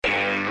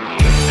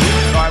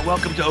right,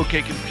 welcome to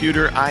OK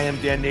Computer. I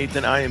am Dan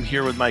Nathan. I am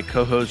here with my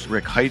co-host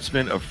Rick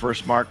Heitzmann of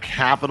First Mark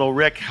Capital.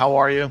 Rick, how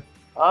are you?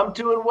 I'm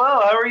doing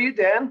well. How are you,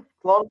 Dan?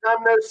 Long time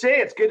no see.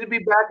 It's good to be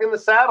back in the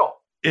saddle.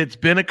 It's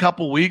been a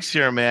couple weeks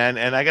here, man.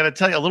 And I got to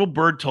tell you, a little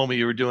bird told me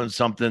you were doing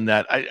something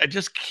that I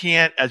just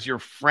can't, as your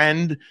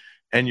friend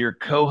and your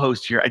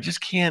co-host here, I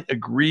just can't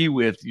agree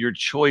with your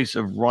choice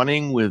of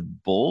running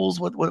with bulls.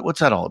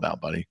 What's that all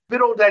about, buddy? I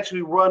don't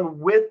actually run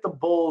with the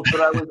bulls,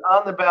 but I was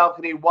on the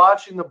balcony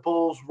watching the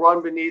bulls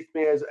run beneath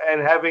me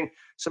and having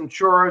some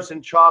churros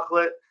and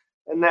chocolate,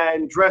 and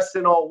then dressed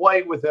in all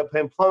white with a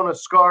Pamplona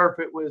scarf.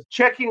 It was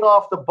checking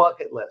off the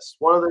bucket list.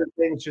 One of those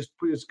things just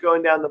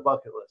going down the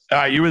bucket list. All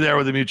right, you were there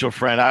with a mutual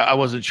friend. I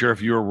wasn't sure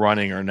if you were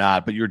running or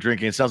not, but you were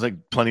drinking. It sounds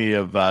like plenty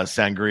of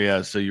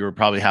sangria, so you were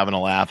probably having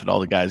a laugh at all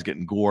the guys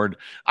getting gored.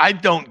 I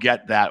don't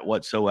get that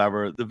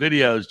whatsoever. The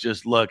videos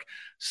just look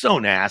so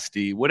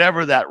nasty.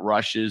 Whatever that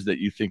rush is that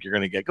you think you're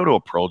going to get, go to a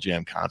Pearl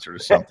Jam concert or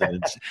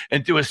something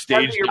and do a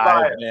stage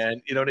dive,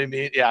 man. You know what I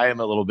mean? Yeah, I am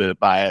a little bit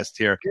biased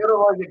here.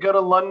 Go to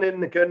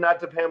London, not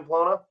to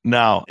Pamplona?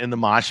 No, in the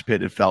mosh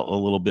pit, it felt a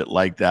little bit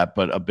like that,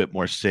 but a bit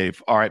more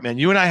safe. All right, man,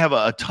 you and I have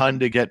a ton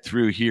to get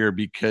through here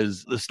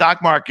because the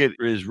stock market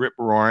is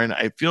rip-roaring.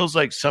 It feels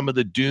like some of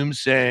the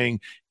doomsaying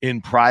in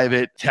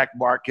private tech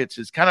markets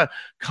has kind of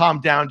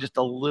calmed down just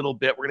a little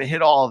bit. We're going to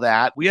hit all of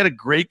that. We had a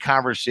great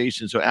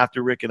conversation. So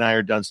after Rick and I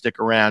are done, stick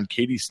around.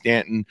 Katie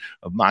Stanton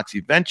of Moxie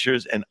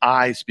Ventures and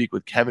I speak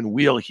with Kevin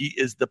Weil. He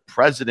is the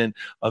president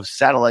of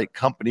satellite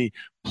company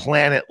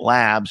Planet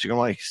Labs. You're going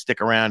to want to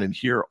stick around and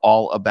hear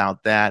all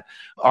about that.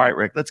 All right,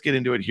 Rick, let's get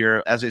into it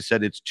here. As I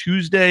said, it's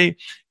Tuesday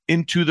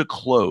into the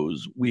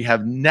close. We have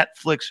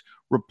Netflix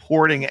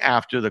reporting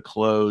after the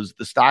close.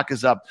 The stock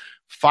is up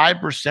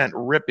 5%,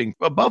 ripping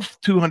above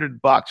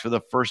 $200 for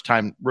the first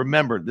time.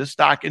 Remember, this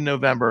stock in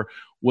November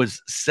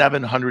was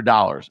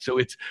 $700. So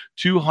it's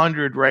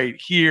 $200 right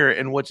here.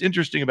 And what's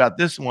interesting about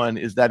this one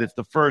is that it's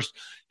the first,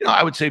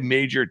 I would say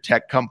major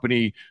tech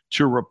company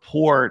to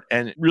report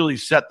and really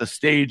set the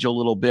stage a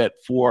little bit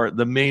for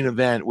the main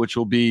event, which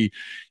will be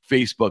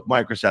Facebook,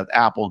 Microsoft,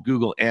 Apple,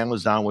 Google,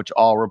 Amazon, which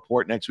all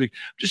report next week.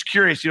 I'm just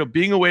curious,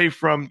 being away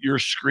from your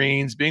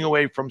screens, being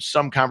away from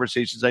some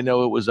conversations, I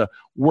know it was a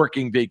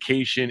working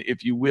vacation,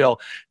 if you will.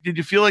 Did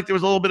you feel like there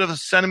was a little bit of a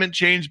sentiment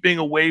change being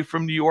away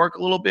from New York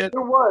a little bit?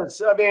 There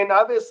was. I mean,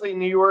 obviously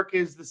New York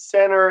is the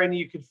center and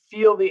you could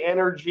feel the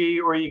energy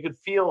or you could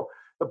feel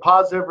the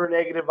positive or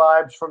negative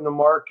vibes from the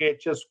market,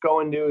 just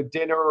going to a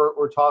dinner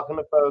or talking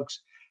to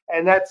folks.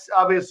 And that's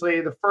obviously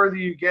the further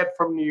you get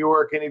from New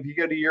York. And if you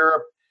go to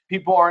Europe,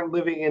 people aren't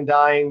living and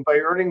dying by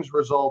earnings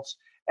results,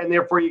 and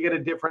therefore you get a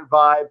different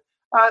vibe,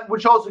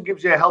 which also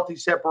gives you a healthy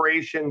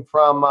separation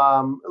from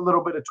a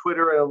little bit of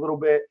Twitter and a little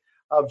bit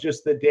of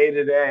just the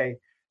day-to-day.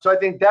 So I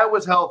think that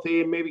was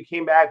healthy and maybe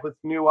came back with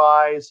new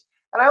eyes.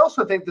 And I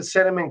also think the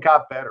sentiment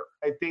got better.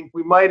 I think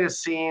we might have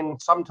seen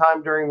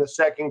sometime during the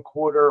second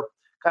quarter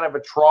kind of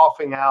a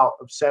troughing out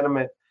of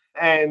sentiment.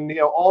 And,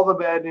 all the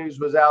bad news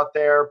was out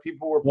there.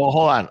 People were... Well,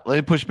 hold on. Let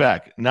me push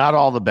back. Not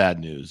all the bad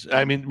news.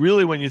 I mean,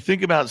 really, when you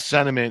think about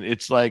sentiment,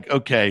 it's like,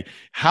 okay,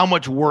 how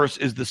much worse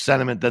is the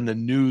sentiment than the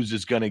news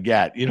is going to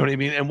get? You know what I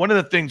mean? And one of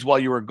the things while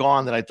you were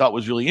gone that I thought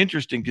was really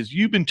interesting, because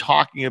you've been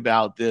talking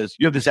about this,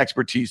 you have this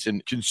expertise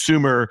in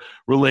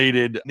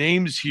consumer-related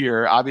names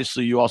here.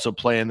 Obviously, you also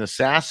play in the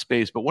SaaS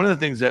space. But one of the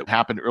things that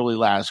happened early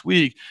last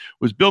week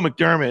was Bill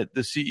McDermott,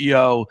 the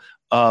CEO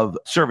of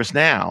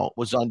ServiceNow,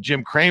 was on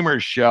Jim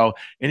Cramer's show,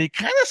 and he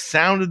kind of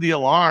sounded the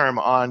alarm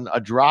on a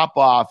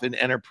drop-off in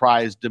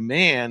enterprise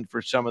demand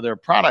for some of their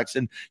products.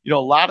 And, a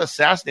lot of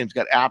SaaS names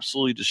got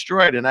absolutely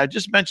destroyed. And I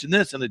just mentioned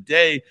this on a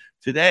day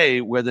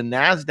today where the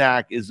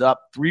NASDAQ is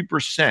up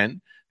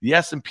 3%. The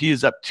S&P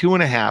is up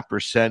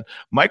 2.5%.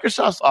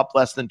 Microsoft's up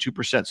less than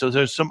 2%. So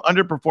there's some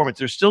underperformance.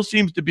 There still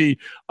seems to be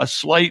a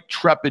slight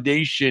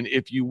trepidation,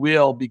 if you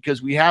will,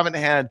 because we haven't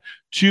had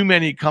too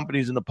many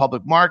companies in the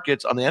public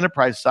markets on the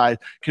enterprise side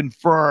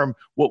confirm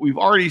what we've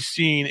already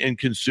seen in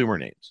consumer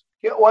names.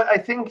 Yeah, well, I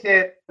think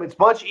that it's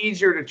much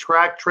easier to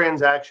track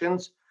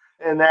transactions,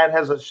 and that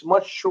has a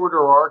much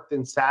shorter arc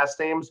than SaaS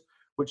names,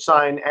 which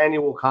sign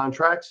annual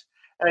contracts.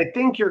 And I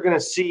think you're going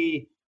to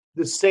see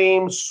the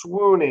same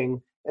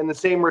swooning and the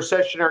same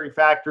recessionary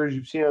factors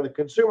you've seen on the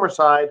consumer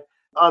side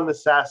on the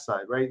SaaS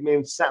side, right? I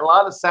mean, a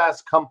lot of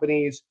SaaS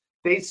companies,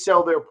 they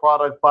sell their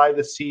product by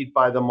the seat,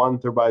 by the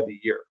month, or by the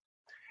year.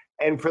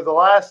 And for the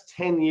last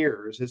 10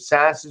 years, as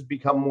SaaS has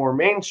become more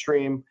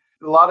mainstream,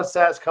 a lot of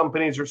SaaS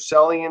companies are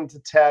selling into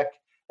tech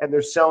and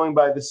they're selling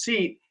by the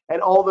seat,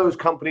 and all those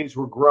companies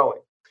were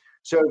growing.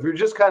 So if you're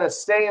just kind of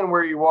staying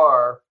where you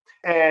are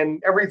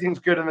and everything's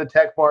good in the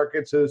tech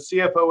market, so the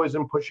CFO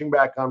isn't pushing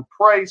back on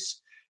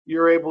price,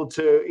 you're able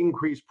to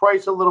increase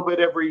price a little bit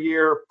every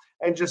year.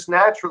 And just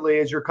naturally,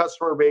 as your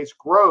customer base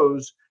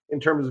grows in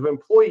terms of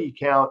employee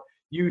count,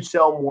 you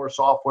sell more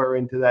software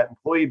into that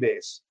employee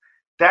base.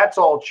 That's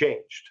all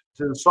changed.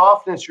 So the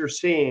softness you're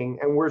seeing,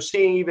 and we're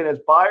seeing even as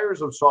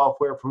buyers of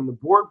software from the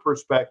board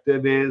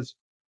perspective, is,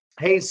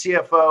 hey,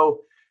 CFO,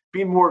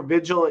 be more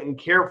vigilant and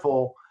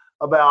careful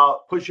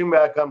about pushing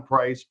back on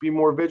price, be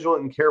more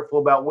vigilant and careful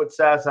about what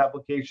SaaS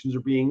applications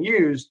are being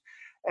used.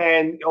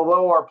 And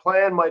although our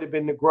plan might have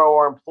been to grow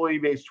our employee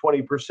base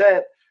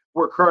 20%,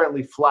 we're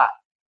currently flat.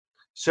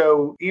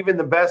 So even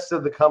the best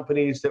of the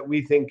companies that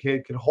we think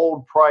can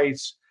hold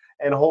price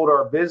and hold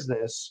our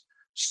business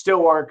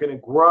still aren't going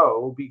to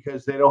grow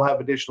because they don't have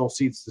additional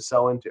seats to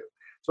sell into.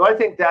 So I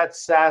think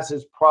that's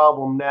SaaS's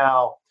problem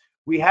now.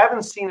 We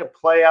haven't seen it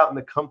play out in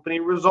the company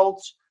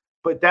results,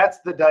 but that's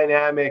the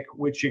dynamic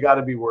which you got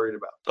to be worried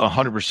about.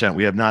 100%.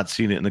 We have not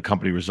seen it in the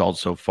company results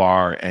so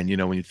far. And,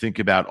 when you think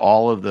about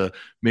all of the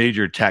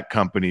major tech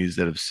companies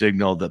that have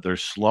signaled that they're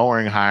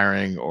slowing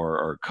hiring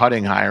or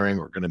cutting hiring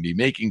or going to be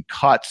making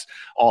cuts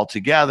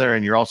altogether,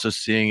 and you're also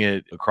seeing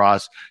it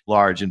across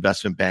large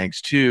investment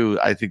banks too,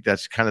 I think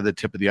that's kind of the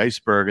tip of the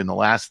iceberg. And the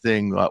last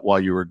thing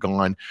while you were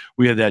gone,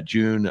 we had that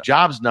June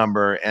jobs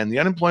number, and the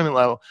unemployment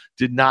level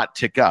did not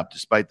tick up,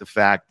 despite the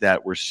fact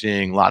that we're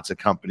seeing lots of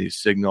companies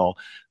signal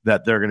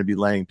that they're going to be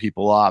laying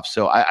people off.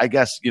 So I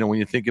guess, when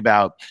you think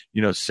about,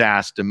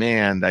 SaaS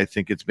demand, I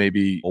think it's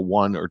maybe a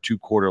 1 or 2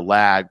 quarter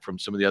lag from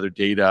some of the other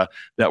data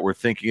that we're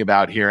thinking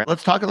about here.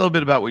 Let's talk a little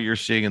bit about what you're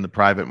seeing in the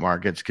private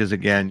markets, because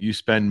again, you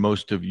spend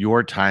most of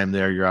your time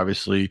there. You're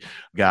obviously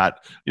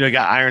got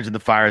irons in the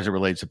fire as it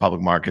relates to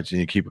public markets,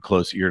 and you keep a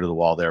close ear to the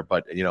wall there.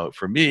 But,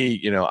 for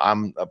me,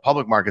 I'm a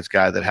public markets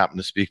guy that happened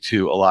to speak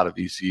to a lot of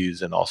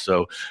VCs and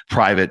also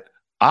private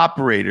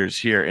operators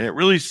here. And it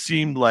really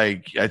seemed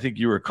like, I think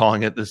you were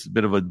calling it this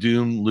bit of a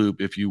doom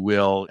loop, if you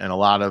will. And a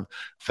lot of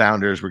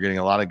founders were getting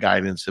a lot of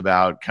guidance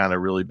about kind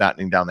of really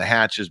battening down the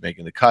hatches,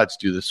 making the cuts,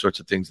 do the sorts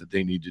of things that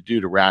they need to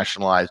do to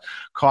rationalize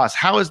costs.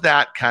 How has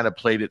that kind of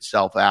played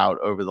itself out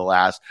over the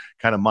last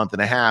kind of month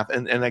and a half?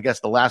 And I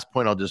guess the last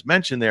point I'll just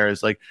mention there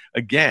is, like,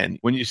 again,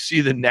 when you see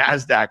the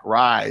NASDAQ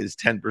rise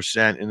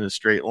 10% in a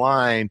straight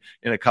line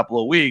in a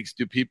couple of weeks,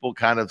 do people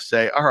kind of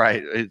say, all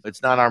right,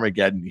 it's not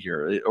Armageddon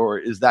here? Or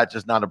is that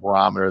just not a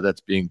barometer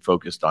that's being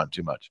focused on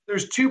too much?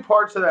 There's 2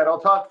 parts of that. I'll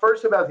talk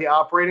first about the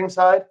operating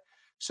side.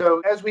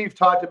 So as we've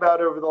talked about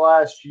over the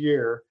last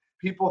year,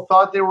 people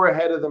thought they were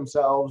ahead of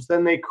themselves,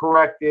 then they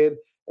corrected,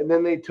 and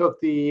then they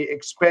took the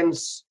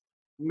expense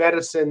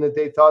medicine that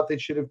they thought they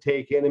should have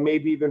taken and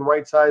maybe even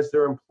right-sized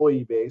their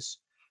employee base.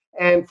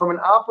 And from an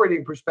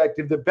operating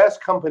perspective, the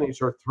best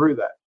companies are through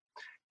that.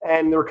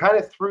 And they're kind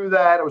of through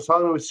that. I was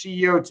talking to a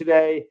CEO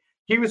today.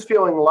 He was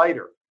feeling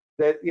lighter,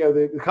 that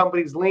the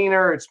company's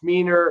leaner, it's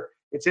meaner,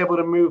 it's able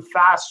to move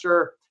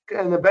faster.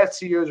 And the best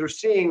CEOs are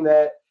seeing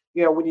that,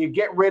 when you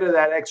get rid of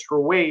that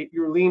extra weight,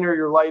 you're leaner,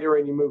 you're lighter,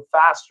 and you move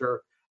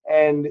faster.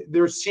 And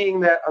they're seeing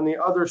that on the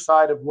other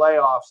side of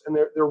layoffs, and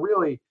they're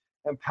really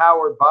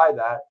empowered by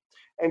that.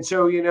 And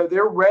so,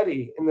 they're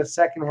ready in the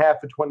second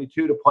half of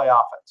 22 to play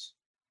offense.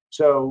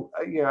 So,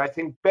 I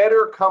think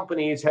better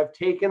companies have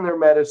taken their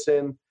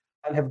medicine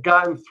and have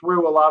gotten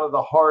through a lot of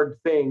the hard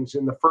things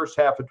in the first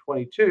half of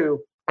 22.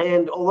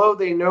 And although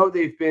they know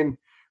they've been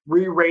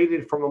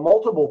re-rated from a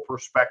multiple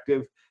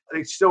perspective,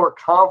 they still are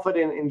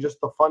confident in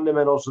just the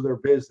fundamentals of their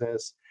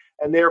business.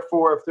 And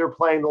therefore, if they're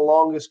playing the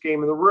longest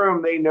game in the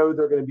room, they know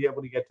they're going to be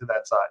able to get to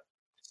that side.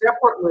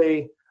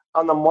 Separately,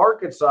 on the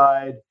market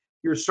side,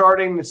 you're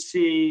starting to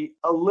see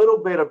a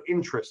little bit of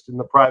interest in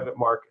the private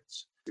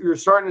markets. You're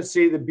starting to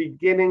see the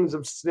beginnings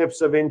of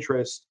sniffs of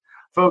interest,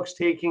 folks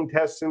taking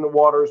testing the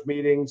waters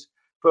meetings,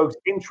 folks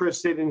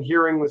interested in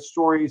hearing the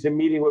stories and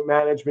meeting with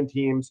management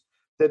teams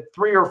that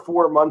 3 or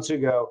 4 months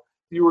ago,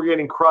 you were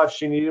getting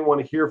crushed and you didn't want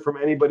to hear from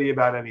anybody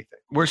about anything.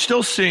 We're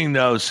still seeing,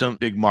 though, some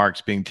big marks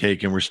being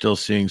taken. We're still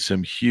seeing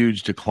some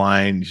huge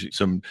declines,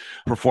 some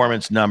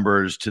performance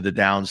numbers to the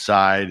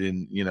downside.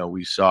 And,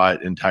 we saw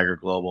it in Tiger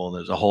Global, and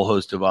there's a whole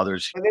host of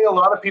others. I think a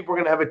lot of people are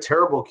going to have a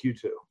terrible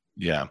Q2.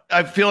 Yeah.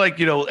 I feel like,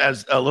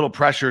 as a little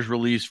pressure is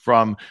released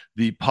from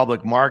the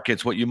public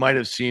markets, what you might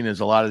have seen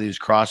is a lot of these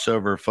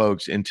crossover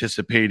folks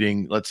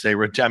anticipating, let's say,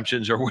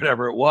 redemptions or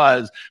whatever it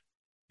was,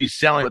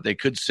 selling what they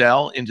could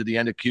sell into the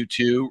end of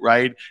Q2,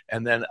 right?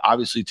 And then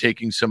obviously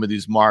taking some of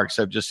these marks.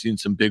 I've just seen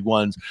some big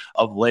ones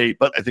of late,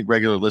 but I think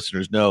regular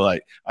listeners know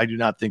I do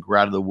not think we're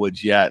out of the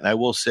woods yet. And I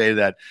will say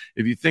that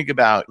if you think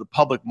about the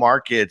public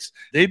markets,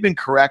 they've been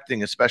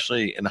correcting,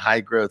 especially in high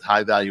growth,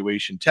 high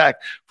valuation tech,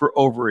 for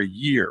over a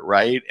year,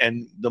 right?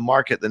 And the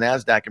market, the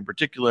NASDAQ in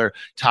particular,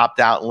 topped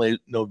out in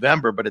late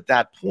November. But at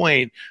that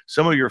point,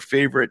 some of your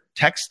favorite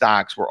tech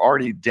stocks were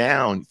already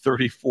down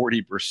 30,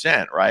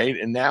 40%, right?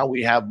 And now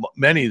we have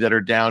many that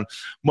are down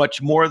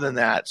much more than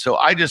that. So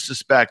I just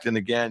suspect, and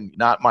again,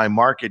 not my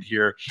market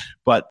here,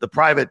 but the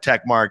private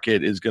tech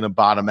market is going to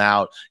bottom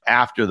out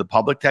after the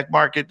public tech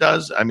market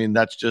does. I mean,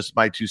 that's just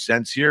my 2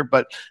 cents here.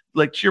 But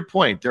like, to your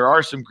point, there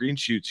are some green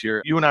shoots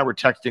here. You and I were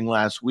texting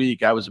last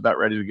week. I was about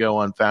ready to go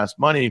on Fast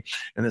Money,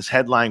 and this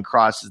headline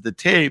crosses the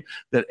tape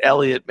that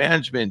Elliott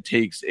Management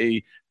takes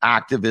a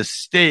activist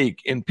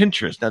stake in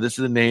Pinterest. Now, this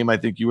is a name, I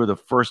think you were the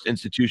first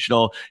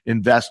institutional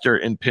investor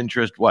in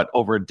Pinterest,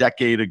 over a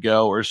decade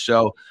ago or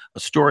so, a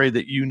story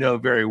that you know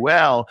very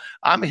well.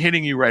 I'm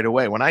hitting you right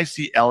away. When I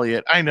see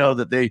Elliott, I know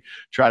that they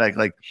try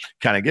to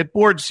kind of get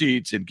board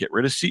seats and get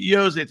rid of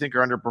CEOs they think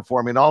are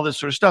underperforming, all this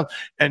sort of stuff.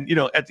 And,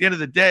 at the end of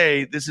the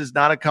day, this is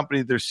not a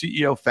company. Their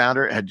CEO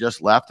founder had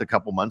just left a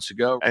couple months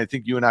ago. I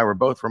think you and I were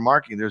both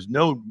remarking there's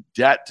no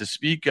debt to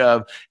speak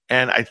of.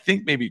 And I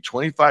think maybe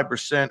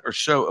 25% or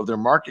so of their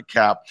market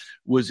cap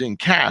was in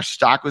cash.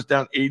 Stock was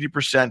down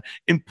 80%.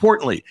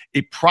 Importantly,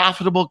 a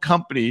profitable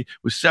company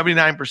with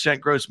 79%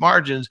 gross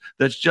margins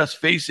that's just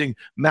facing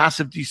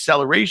massive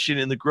deceleration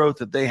in the growth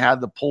that they had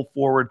to pull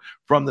forward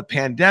from the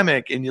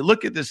pandemic. And you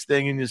look at this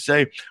thing and you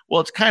say, well,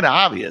 it's kind of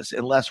obvious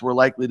unless we're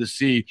likely to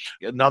see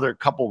another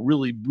couple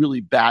really, really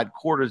bad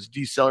quarters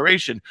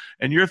deceleration.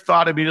 And your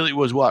thought immediately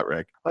was what,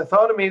 Rick? My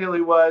thought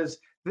immediately was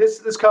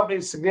this company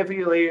is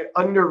significantly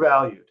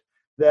undervalued,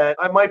 that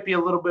I might be a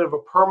little bit of a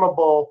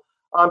permabull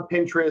on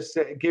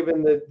Pinterest,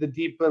 given the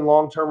deep and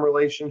long-term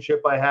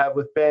relationship I have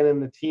with Ben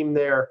and the team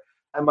there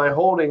and my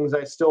holdings.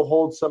 I still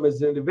hold some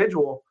as an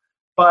individual,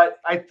 but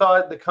I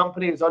thought the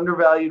company is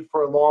undervalued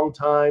for a long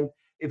time.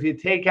 If you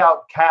take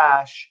out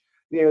cash,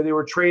 they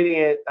were trading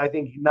at, I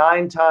think,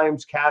 9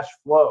 times cash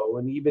flow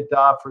and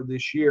EBITDA for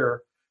this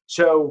year.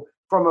 So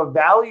from a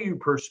value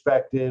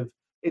perspective,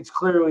 it's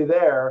clearly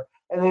there.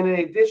 And then in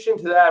addition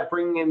to that,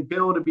 bringing in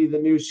Bill to be the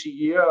new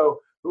CEO,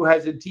 who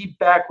has a deep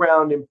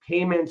background in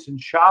payments and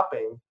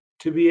shopping,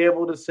 to be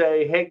able to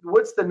say, hey,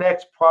 what's the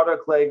next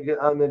product leg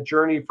on the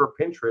journey for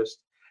Pinterest?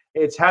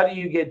 It's how do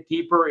you get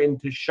deeper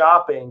into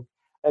shopping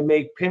and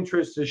make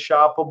Pinterest as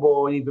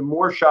shoppable and even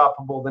more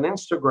shoppable than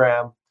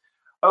Instagram?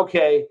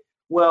 Okay,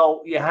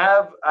 well, you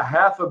have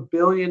 500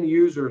 million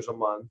users a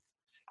month.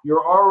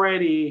 You're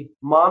already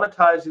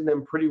monetizing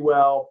them pretty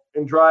well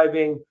and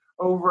driving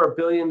over $1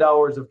 billion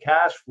of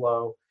cash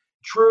flow.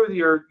 True,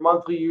 your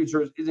monthly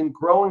users isn't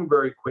growing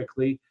very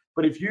quickly,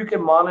 but if you can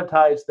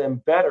monetize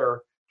them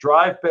better,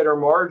 drive better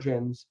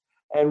margins,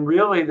 and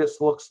really this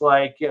looks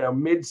like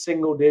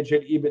mid-single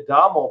digit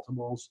EBITDA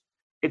multiples,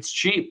 it's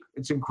cheap.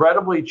 It's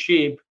incredibly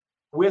cheap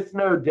with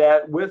no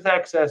debt, with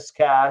excess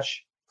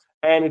cash,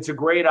 and it's a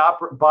great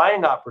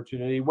buying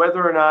opportunity.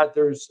 Whether or not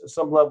there's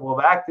some level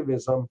of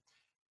activism,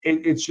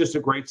 it's just a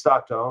great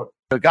stock to own.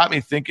 It got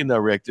me thinking, though,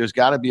 Rick, there's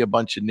got to be a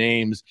bunch of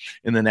names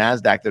in the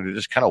NASDAQ that are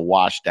just kind of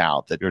washed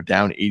out, that are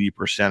down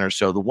 80% or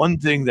so. The one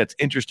thing that's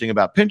interesting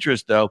about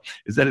Pinterest, though,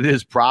 is that it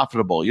is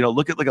profitable.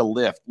 Look at like a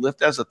Lyft.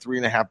 Lyft has a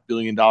 $3.5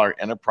 billion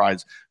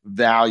enterprise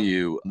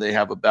value. They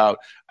have about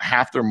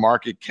half their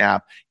market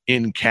cap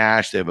in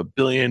cash. They have $1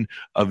 billion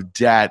of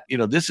debt.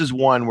 This is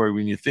one where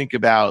when you think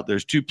about,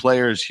 there's 2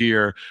 players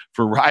here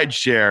for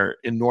rideshare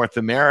in North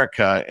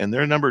America, and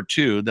they're number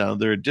 2. Now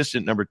they're a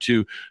distant number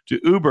 2 to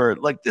Uber.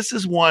 This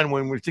is one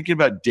when we're thinking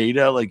about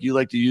data, like you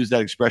like to use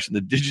that expression, the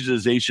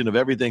digitization of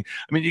everything.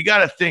 I mean, you got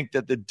to think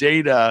that the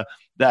data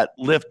that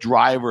Lyft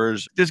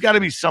drivers, there's got to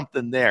be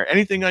something there.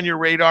 Anything on your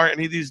radar?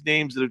 Any of these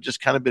names that have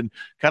just kind of been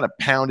kind of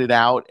pounded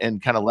out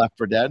and kind of left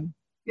for dead?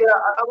 Yeah,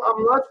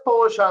 I'm less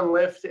bullish on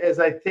Lyft, as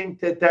I think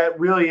that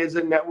really is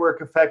a network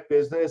effect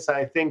business.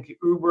 I think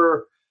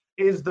Uber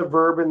is the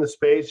verb in the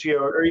space.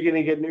 Are you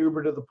going to get an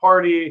Uber to the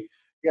party?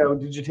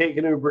 Did you take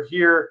an Uber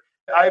here?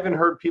 I haven't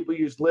heard people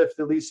use Lyft,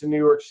 at least in New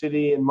York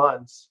City, in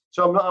months.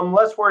 So I'm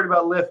less worried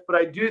about Lyft, but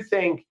I do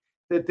think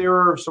that there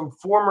are some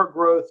former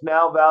growth,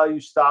 now value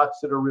stocks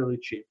that are really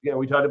cheap.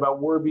 We talked about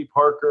Warby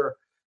Parker,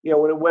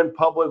 when it went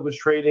public, was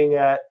trading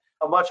at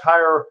a much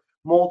higher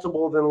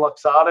multiple than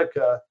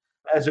Luxottica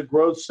as a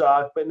growth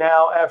stock. But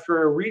now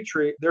after a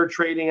retreat, they're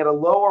trading at a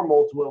lower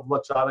multiple of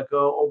Luxottica,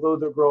 although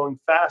they're growing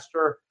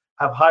faster,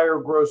 have higher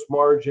gross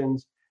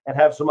margins, and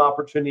have some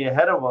opportunity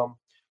ahead of them.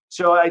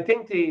 So I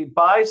think the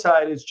buy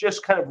side is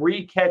just kind of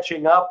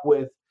re-catching up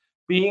with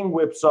being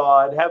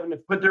whipsawed, having to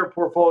put their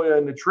portfolio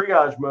into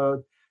triage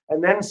mode,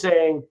 and then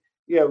saying,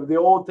 the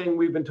old thing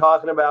we've been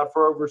talking about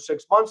for over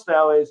 6 months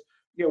now is,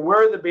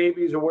 where are the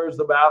babies and where's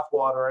the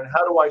bathwater, and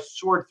how do I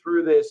sort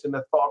through this in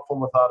a thoughtful,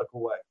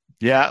 methodical way?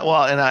 Yeah,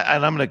 well, and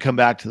I'm going to come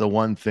back to the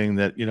one thing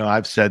that,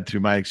 I've said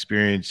through my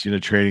experience,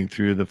 trading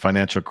through the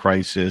financial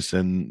crisis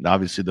and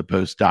obviously the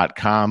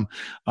post.com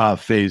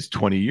phase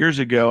 20 years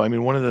ago. I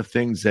mean, one of the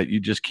things that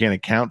you just can't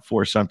account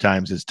for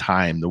sometimes is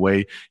time. The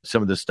way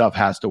some of this stuff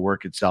has to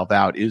work itself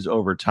out is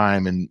over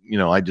time. And,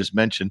 I just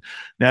mentioned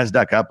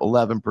NASDAQ up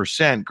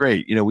 11%.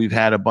 Great. We've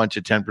had a bunch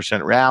of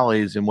 10%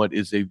 rallies in what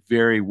is a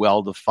very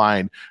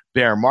well-defined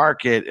bear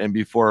market, and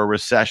before a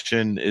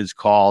recession is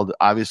called.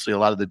 Obviously, a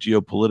lot of the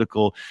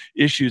geopolitical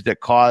issues that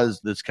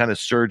caused this kind of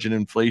surge in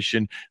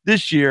inflation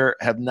this year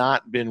have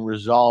not been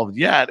resolved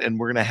yet, and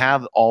we're going to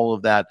have all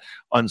of that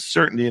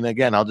uncertainty. And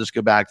again, I'll just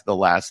go back to the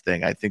last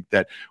thing. I think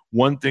that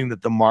one thing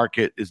that the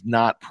market is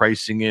not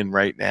pricing in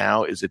right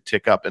now is a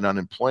tick up in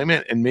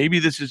unemployment, and maybe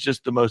this is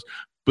just the most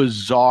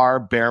bizarre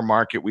bear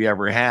market we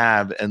ever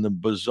have and the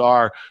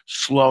bizarre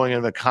slowing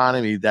of the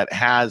economy that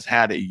has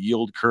had a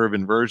yield curve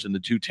inversion. The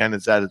 210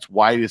 is at its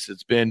widest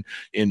it's been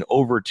in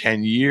over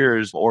 10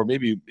 years, or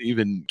maybe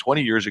even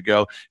 20 years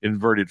ago,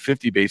 inverted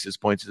 50 basis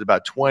points is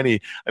about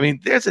 20. I mean,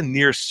 there's a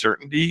near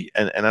certainty,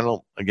 and I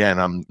don't, again,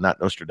 I'm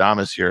not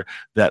Nostradamus here,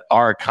 that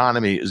our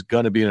economy is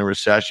going to be in a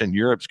recession.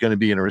 Europe's going to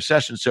be in a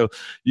recession. So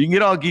you can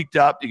get all geeked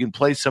up. You can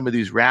play some of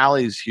these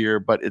rallies here,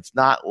 but it's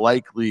not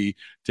likely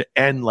to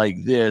end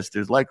like this.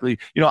 There's likely,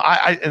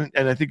 I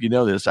think you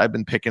know this, I've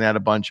been picking at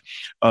a bunch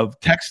of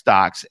tech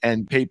stocks,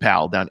 and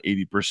PayPal down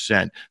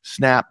 80%,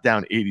 Snap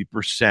down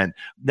 80%,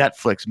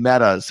 Netflix,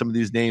 Meta, some of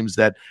these names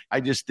that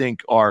I just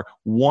think are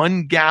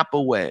one gap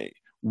away,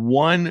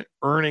 one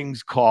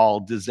earnings call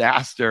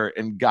disaster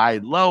and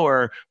guide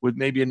lower with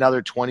maybe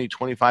another 20,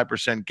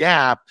 25%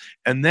 gap.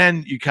 And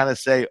then you kind of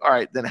say, all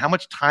right, then how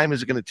much time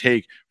is it going to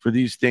take for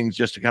these things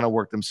just to kind of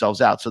work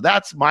themselves out? So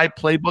that's my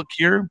playbook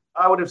here.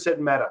 I would have said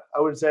Meta. I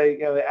would say,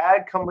 the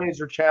ad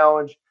companies are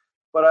challenged,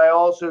 but I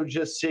also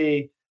just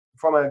see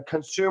from a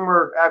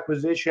consumer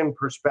acquisition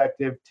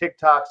perspective,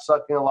 TikTok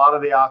sucking a lot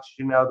of the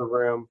oxygen out of the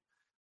room,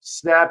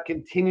 Snap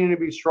continuing to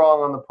be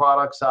strong on the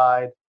product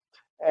side.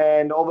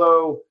 And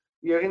although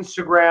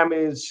Instagram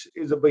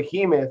is a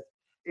behemoth,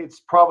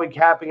 it's probably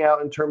capping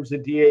out in terms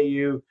of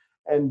DAU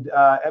and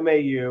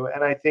MAU.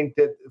 And I think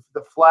that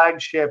the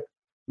flagship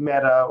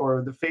Meta,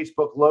 or the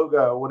Facebook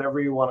logo, whatever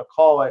you want to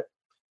call it,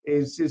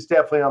 is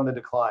definitely on the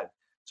decline.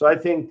 So I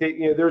think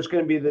that there's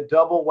going to be the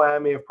double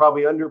whammy of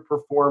probably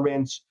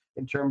underperformance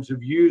in terms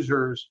of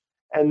users,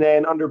 and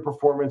then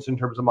underperformance in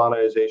terms of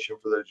monetization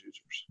for those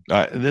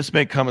users. This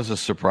may come as a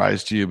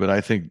surprise to you, but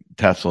I think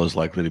Tesla is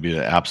likely to be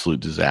an absolute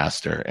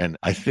disaster. And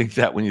I think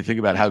that when you think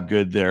about how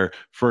good their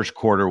first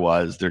quarter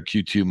was, their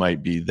Q2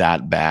 might be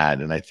that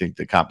bad. And I think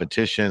the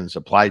competition,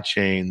 supply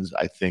chains,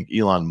 I think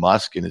Elon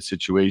Musk in a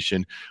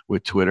situation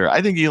with Twitter,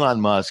 I think Elon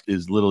Musk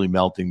is literally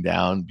melting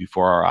down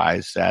before our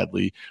eyes,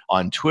 sadly,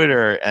 on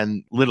Twitter,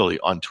 and literally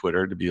on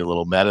Twitter, to be a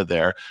little meta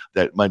there,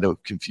 that might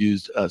have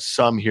confused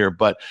some here.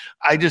 But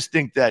I just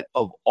think that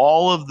of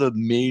all of the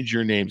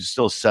major names, it's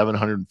still a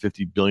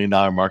 $750 billion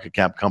market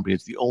cap company.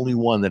 It's the only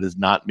one that has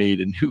not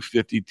made a new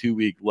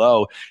 52-week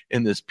low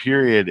in this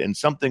period. And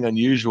something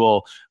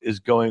unusual is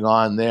going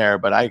on there.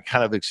 But I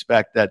kind of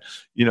expect that,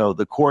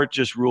 the court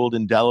just ruled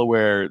in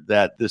Delaware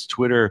that this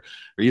Twitter,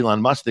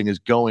 Elon Musk thing, is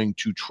going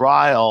to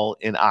trial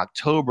in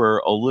October,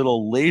 a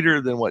little later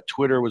than what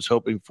Twitter was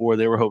hoping for.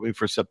 They were hoping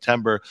for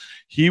September.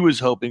 He was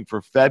hoping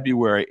for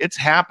February. It's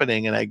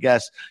happening. And I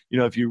guess,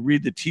 if you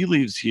read the tea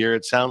leaves here,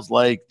 it sounds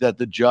like that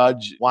the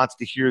judge wants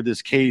to hear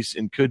this case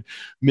and could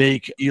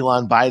make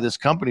Elon buy this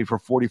company for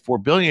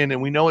 $44 billion.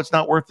 And we know it's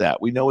not worth that.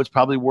 We know it's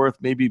probably worth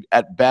maybe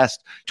at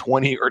best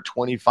 20 or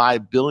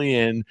 25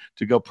 billion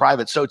to go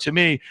private. So to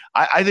me,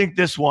 I think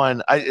this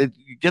one,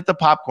 get the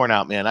popcorn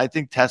out, man. I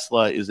think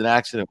Tesla is an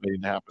accident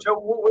waiting to happen. So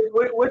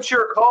what's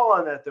your call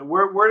on that then?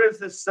 Where does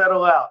this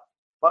settle out?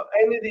 By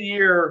end of the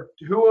year,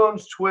 who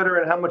owns Twitter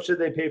and how much did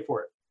they pay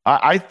for it?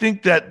 I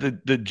think that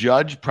the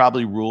judge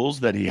probably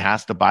rules that he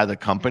has to buy the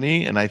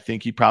company, and I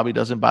think he probably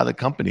doesn't buy the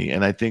company.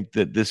 And I think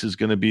that this is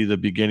going to be the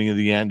beginning of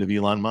the end of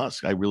Elon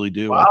Musk. I really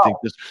do. Wow. I think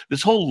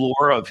this whole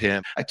lore of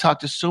him, I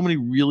talked to so many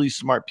really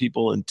smart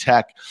people in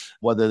tech,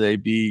 whether they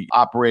be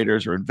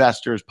operators or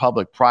investors,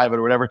 public, private,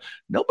 or whatever.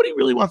 Nobody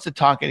really wants to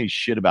talk any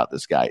shit about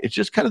this guy. It's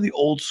just kind of the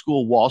old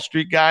school Wall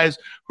Street guys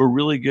who are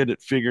really good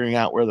at figuring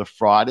out where the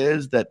fraud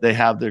is, that they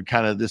have their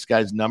kind of this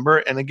guy's number.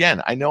 And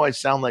again, I know I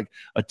sound like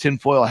a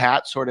tinfoil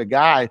hat sort of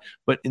guy,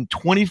 but in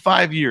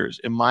 25 years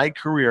in my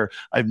career,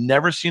 I've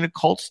never seen a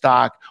cult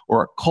stock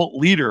or a cult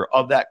leader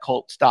of that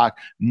cult stock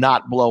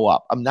not blow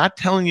up. I'm not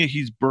telling you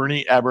he's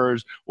Bernie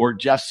Ebbers or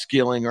Jeff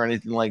Skilling or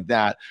anything like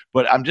that,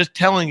 but I'm just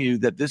telling you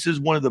that this is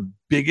one of the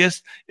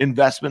biggest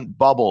investment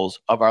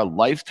bubbles of our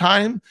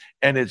lifetime.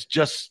 And it's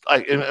just,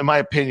 in my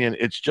opinion,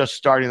 it's just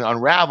starting to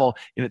unravel.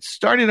 And it's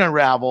starting to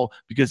unravel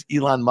because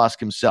Elon Musk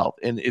himself.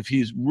 And if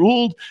he's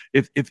ruled,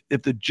 if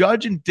the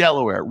judge in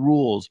Delaware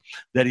rules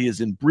that he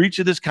is in breach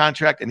of this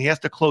contract and he has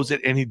to close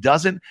it and he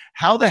doesn't,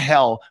 how the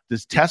hell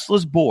does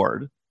Tesla's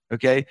board,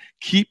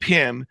 keep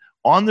him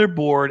on their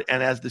board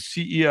and as the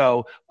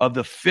CEO of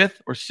the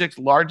fifth or sixth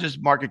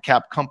largest market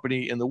cap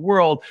company in the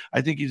world?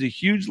 I think he's a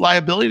huge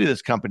liability to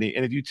this company.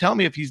 And if you tell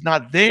me if he's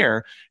not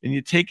there and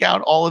you take out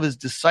all of his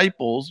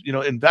disciples,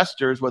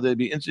 investors, whether it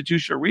be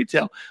institutional or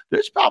retail,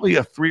 there's probably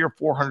a $300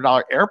 or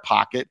 $400 air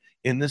pocket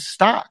in this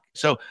stock.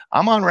 So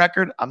I'm on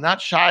record. I'm not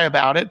shy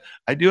about it.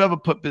 I do have a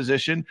put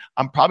position.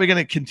 I'm probably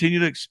going to continue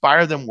to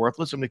expire them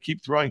worthless. I'm going to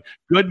keep throwing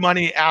good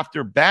money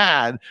after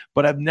bad,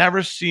 but I've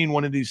never seen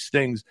one of these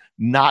things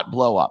not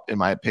blow up, in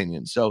my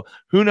opinion. So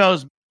who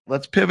knows?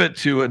 Let's pivot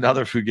to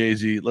another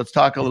Fugazi. Let's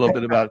talk a little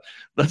bit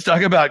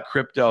about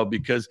crypto,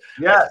 because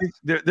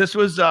this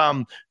was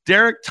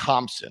Derek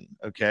Thompson,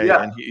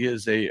 and he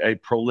is a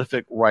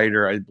prolific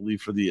writer, I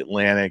believe, for The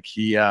Atlantic.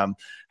 He had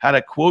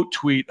a quote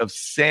tweet of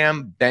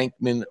Sam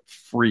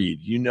Bankman-Fried.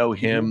 You know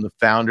him, the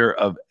founder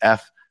of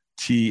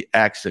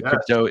FTX, a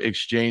crypto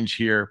exchange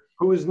here.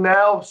 who is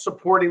now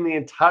supporting the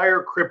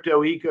entire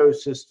crypto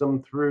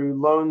ecosystem through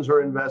loans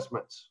or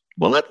investments.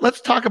 Well,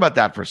 let's talk about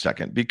that for a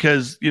second,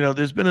 because,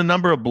 there's been a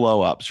number of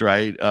blow-ups,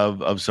 right,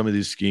 of some of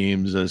these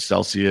schemes.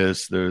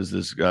 Celsius, there's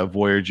this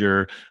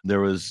Voyager, there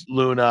was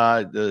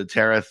Luna, the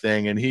Terra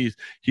thing, and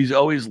he's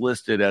always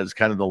listed as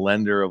kind of the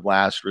lender of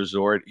last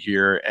resort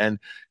here. And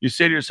you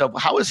say to yourself,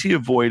 how has he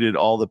avoided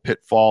all the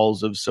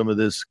pitfalls of some of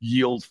this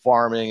yield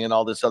farming and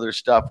all this other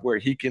stuff where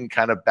he can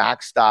kind of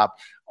backstop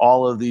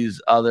all of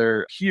these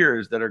other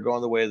peers that are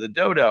going the way of the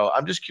dodo?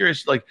 I'm just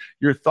curious, like,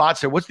 your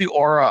thoughts there. What's the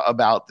aura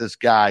about this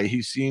guy?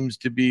 He seems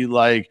to be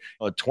like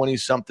a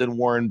 20-something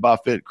Warren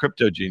Buffett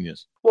crypto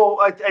genius. Well,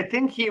 I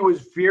think he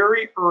was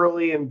very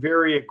early and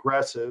very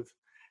aggressive,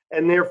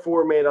 and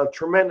therefore made a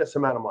tremendous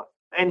amount of money.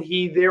 And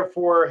he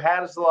therefore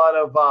has a lot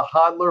of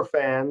hodler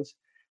fans,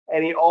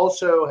 and he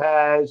also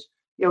has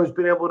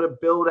been able to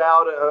build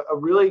out a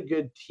really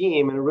good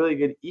team and a really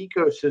good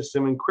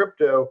ecosystem in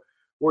crypto,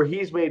 where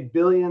he's made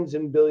billions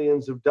and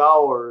billions of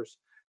dollars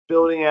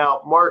building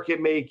out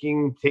market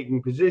making,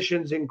 taking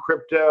positions in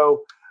crypto,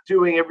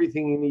 doing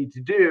everything you need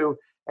to do.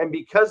 And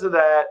because of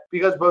that,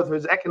 because both of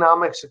his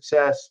economic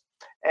success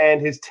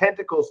and his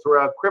tentacles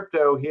throughout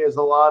crypto, he has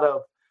a lot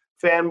of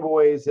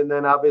fanboys, and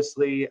then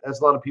obviously has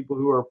a lot of people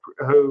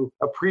who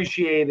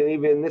appreciate, and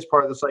even in this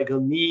part of the cycle,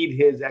 need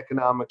his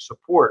economic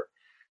support.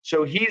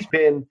 So he's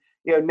been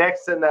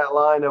next in that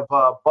line of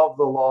above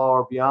the law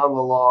or beyond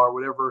the law, or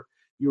whatever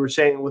you were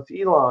saying with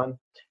Elon.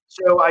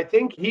 So I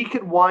think he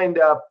could wind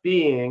up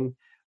being,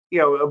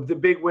 the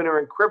big winner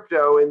in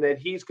crypto, in that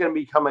he's going to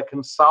become a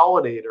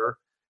consolidator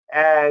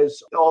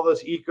as all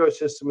this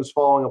ecosystem is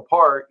falling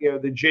apart,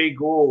 the Jay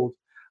Gould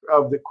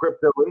of the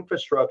crypto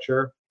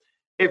infrastructure,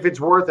 if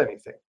it's worth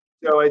anything.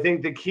 So I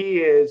think the key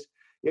is,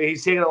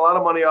 he's taking a lot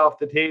of money off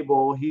the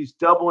table. He's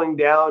doubling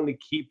down to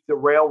keep the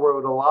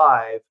railroad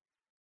alive.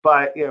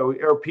 But,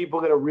 are people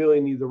going to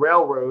really need the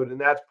railroad? And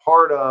that's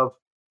part of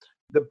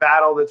the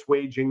battle that's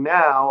waging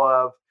now.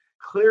 Of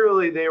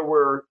clearly there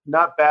were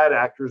not bad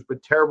actors,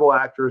 but terrible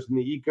actors in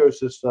the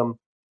ecosystem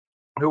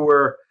who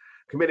were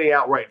committing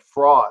outright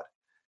fraud.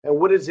 And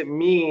what does it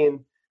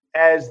mean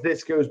as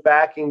this goes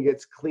back and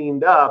gets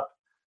cleaned up?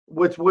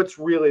 What's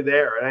really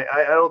there? And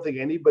I don't think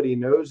anybody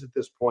knows at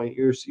this point.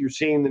 You're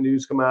seeing the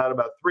news come out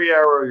about 3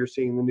 Arrow. You're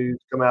seeing the news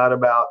come out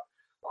about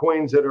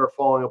coins that are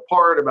falling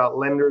apart, about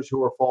lenders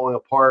who are falling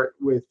apart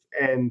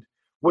and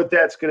what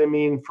that's going to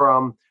mean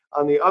from,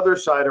 on the other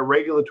side, a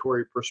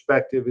regulatory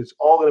perspective, is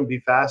all going to be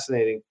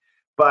fascinating.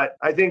 But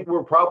I think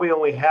we're probably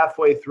only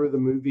halfway through the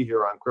movie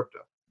here on crypto.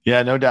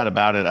 Yeah, no doubt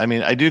about it. I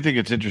mean, I do think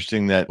it's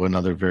interesting that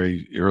another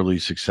very early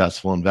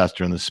successful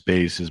investor in the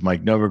space is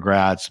Mike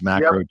Novogratz,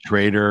 macro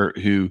trader,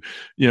 who,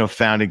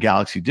 founded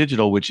Galaxy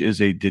Digital, which is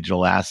a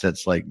digital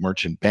assets like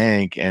merchant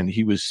bank. And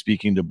he was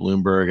speaking to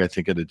Bloomberg, I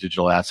think, at a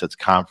digital assets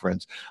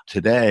conference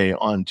today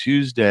on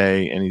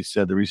Tuesday. And he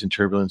said the recent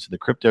turbulence in the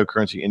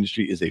cryptocurrency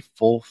industry is a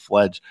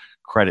full-fledged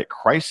credit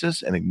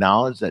crisis, and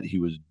acknowledged that he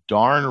was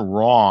darn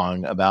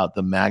wrong about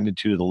the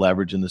magnitude of the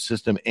leverage in the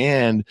system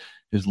and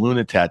his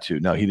Luna tattoo.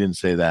 No, he didn't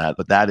say that,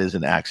 but that is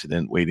an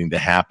accident waiting to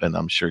happen.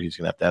 I'm sure he's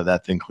going to have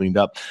that thing cleaned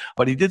up.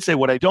 But he did say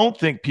what I don't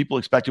think people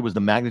expected was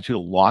the magnitude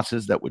of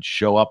losses that would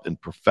show up in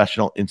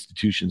professional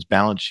institutions'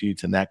 balance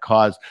sheets, and that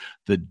caused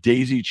the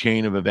daisy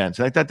chain of events.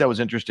 And I thought that was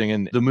interesting.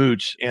 And the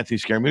Mooch, Anthony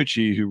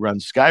Scaramucci, who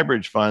runs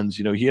Skybridge Funds,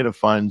 he had a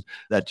fund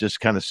that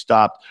just kind of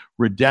stopped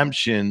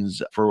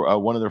redemptions for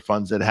one of their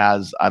funds that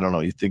has, I don't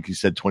know, you think he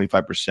said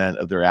 25%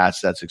 of their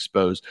assets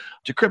exposed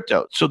to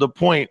crypto. So the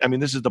point,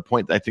 this is the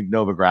point that I think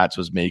Novogratz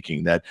was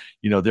making, that,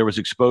 there was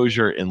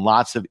exposure in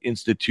lots of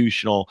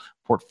institutional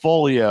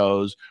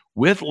portfolios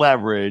with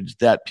leverage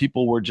that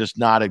people were just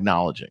not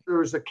acknowledging. There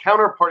was a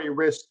counterparty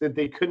risk that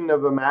they couldn't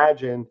have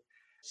imagined.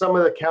 Some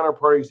of the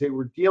counterparties they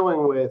were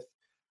dealing with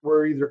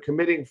were either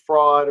committing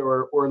fraud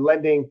or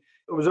lending.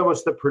 It was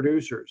almost the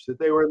producers, that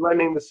they were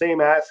lending the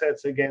same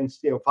assets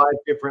against 5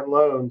 different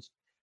loans,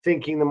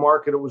 thinking the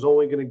market was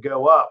only going to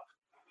go up.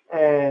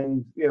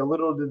 And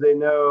little did they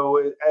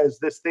know, as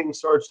this thing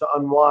starts to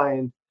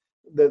unwind,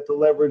 that the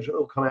leverage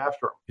will come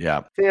after them. Yeah.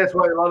 I think that's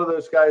why a lot of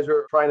those guys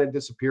are trying to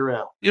disappear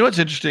now. What's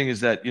interesting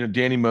is that,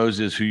 Danny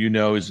Moses, who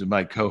is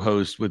my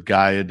co-host with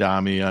Guy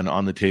Adami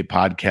on the Tape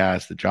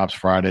podcast that drops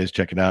Fridays,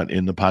 check it out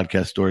in the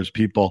podcast stores,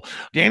 people.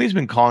 Danny's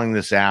been calling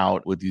this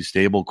out with these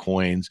stable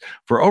coins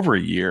for over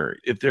a year.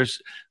 If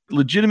there's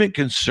legitimate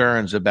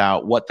concerns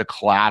about what the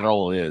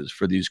collateral is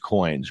for these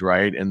coins,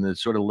 right? And the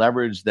sort of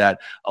leverage that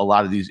a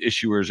lot of these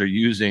issuers are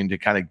using to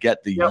kind of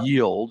get the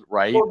yield,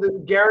 right? Well,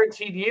 the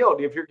guaranteed yield.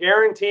 If you're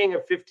guaranteeing a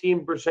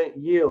 15%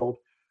 yield,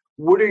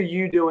 what are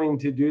you doing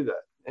to do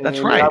that? And that's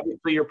right.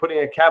 Obviously, you're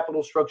putting a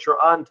capital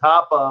structure on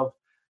top of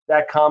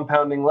that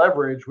compounding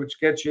leverage, which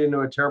gets you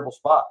into a terrible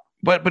spot.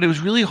 But it was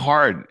really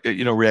hard,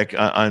 Rick,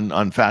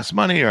 on Fast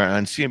Money or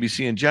on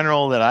CNBC in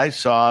general that I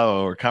saw,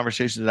 or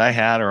conversations that I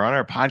had, or on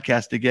our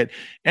podcast, to get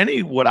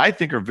any what I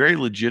think are very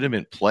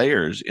legitimate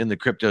players in the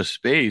crypto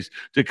space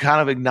to kind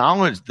of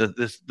acknowledge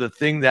the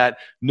thing that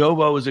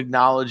Novo is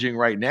acknowledging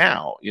right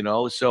now.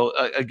 So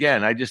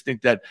again, I just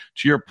think that,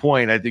 to your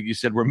point, I think you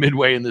said we're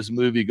midway in this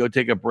movie. Go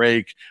take a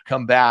break,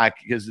 come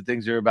back, because the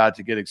things are about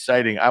to get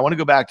exciting. I want to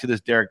go back to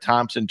this Derek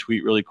Thompson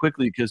tweet really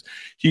quickly, because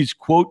he's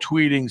quote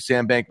tweeting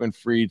Sam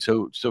Bankman-Fried.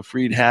 So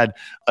Fried had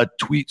a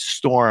tweet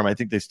storm. I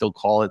think they still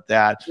call it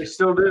that. They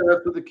still do.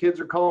 That's what the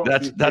kids are calling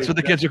it. That's what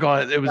the kids are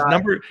calling it. It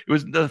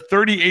was the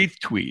 38th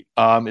tweet.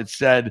 It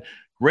said,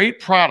 "Great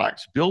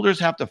products. Builders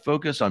have to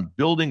focus on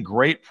building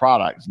great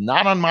products,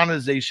 not on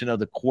monetization of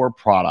the core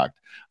product."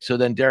 So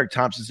then Derek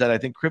Thompson said, "I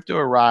think crypto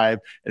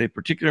arrived at a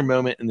particular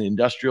moment in the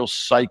industrial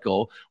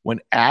cycle when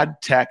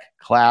ad tech,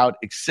 cloud,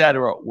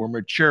 etc. were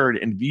matured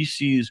and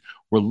VCs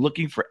were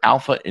looking for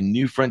alpha and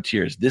new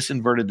frontiers. This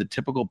inverted the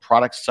typical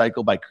product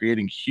cycle by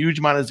creating huge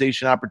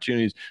monetization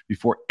opportunities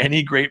before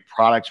any great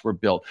products were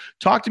built."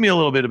 Talk to me a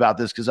little bit about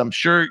this, because I'm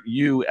sure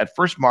you at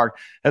First Mark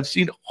have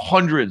seen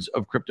hundreds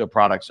of crypto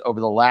products over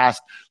the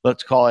last,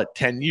 let's call it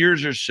 10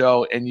 years or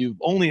so, and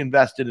you've only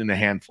invested in a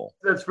handful.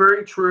 That's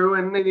very true.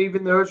 And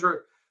even those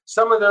are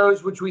some of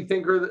those which we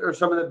think are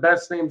some of the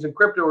best names in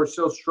crypto are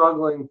still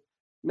struggling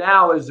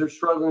now, as they're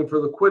struggling for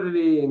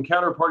liquidity and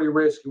counterparty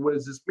risk. And what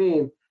does this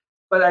mean?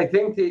 But I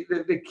think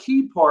the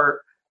key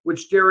part,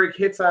 which Derek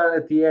hits on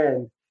at the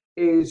end,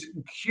 is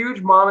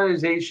huge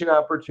monetization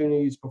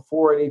opportunities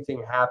before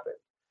anything happened.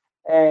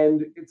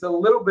 And it's a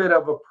little bit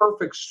of a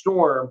perfect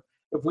storm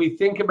if we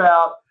think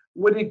about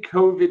what did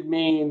COVID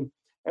mean,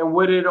 and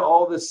what did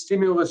all the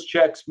stimulus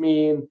checks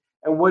mean,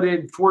 and what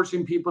did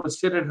forcing people to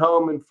sit at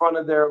home in front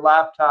of their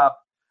laptop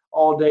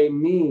all day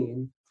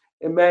mean.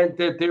 It meant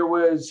that there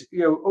was,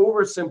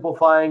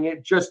 oversimplifying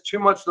it, just too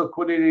much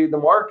liquidity in the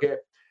market.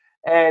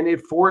 And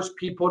it forced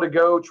people to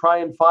go try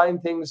and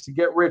find things to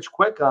get rich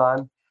quick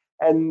on.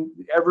 And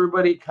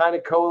everybody kind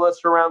of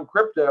coalesced around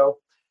crypto,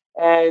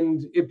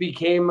 and it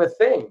became a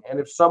thing. And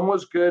if some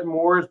was good,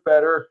 more is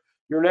better.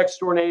 Your next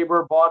door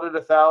neighbor bought it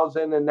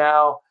 1,000, and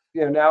now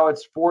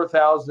it's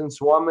 4,000.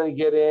 So I'm going to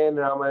get in,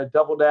 and I'm going to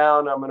double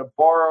down. I'm going to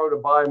borrow to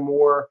buy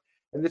more.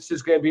 And this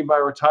is going to be my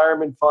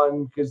retirement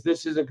fund, because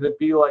this isn't going to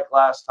be like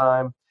last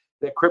time.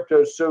 That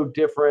crypto is so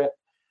different.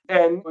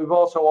 And we've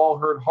also all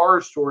heard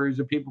horror stories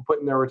of people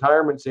putting their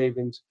retirement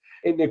savings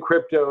into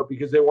crypto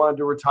because they wanted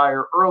to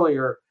retire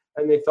earlier,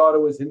 and they thought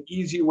it was an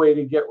easy way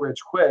to get rich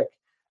quick.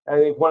 And I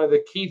think one of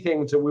the key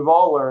things that we've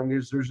all learned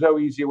is there's no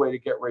easy way to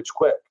get rich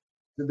quick.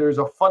 There's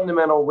a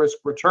fundamental risk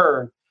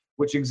return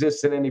which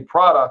exists in any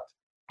product.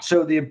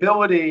 So the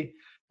ability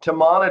to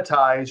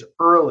monetize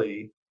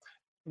early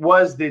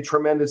was the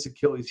tremendous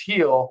Achilles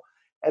heel.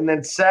 And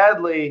then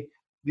sadly,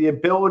 the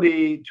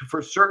ability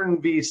for certain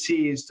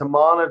VCs to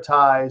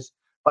monetize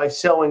by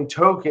selling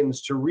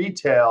tokens to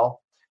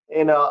retail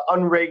in an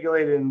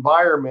unregulated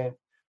environment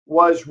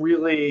was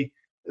really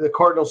the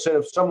cardinal sin.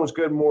 If some was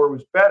good, more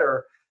was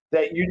better.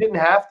 That you didn't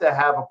have to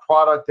have a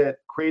product that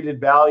created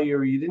value,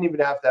 or you didn't even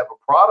have to have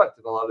a product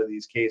in a lot of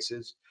these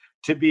cases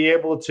to be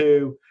able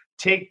to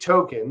take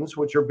tokens,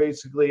 which are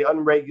basically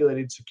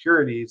unregulated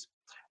securities,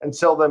 and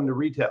sell them to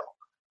retail.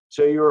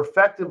 So you're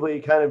effectively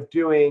kind of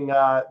doing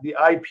the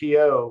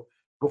IPO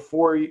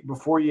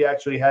before you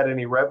actually had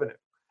any revenue,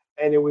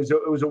 and it was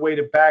a way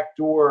to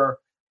backdoor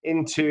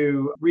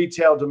into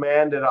retail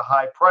demand at a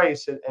high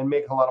price and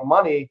make a lot of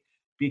money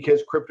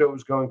because crypto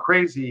was going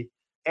crazy.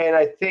 And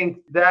I think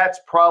that's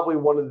probably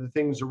one of the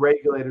things the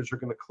regulators are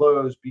going to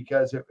close,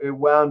 because it's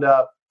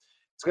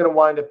going to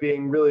wind up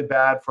being really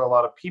bad for a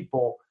lot of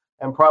people,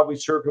 and probably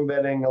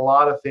circumventing a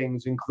lot of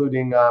things,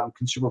 including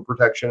consumer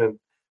protection and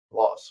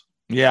laws.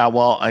 Yeah,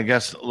 well, I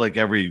guess like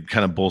every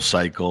kind of bull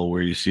cycle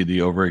where you see the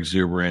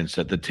overexuberance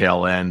at the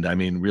tail end, I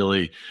mean,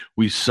 really,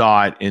 we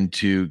saw it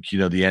into,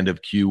 the end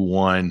of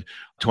Q1.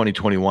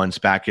 2021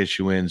 SPAC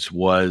issuance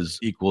was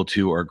equal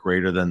to or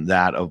greater than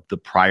that of the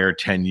prior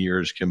 10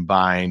 years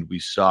combined. We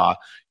saw,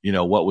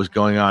 what was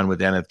going on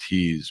with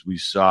NFTs. We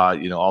saw,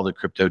 all the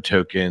crypto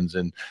tokens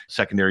and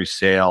secondary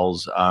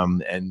sales.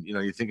 And,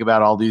 you think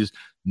about all these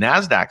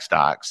NASDAQ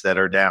stocks that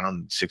are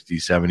down 60,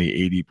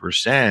 70,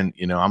 80%.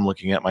 I'm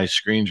looking at my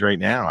screens right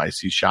now. I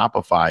see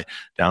Shopify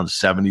down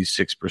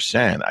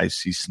 76%. I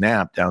see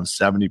Snap down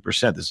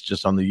 70%. This is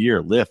just on the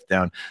year. Lyft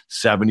down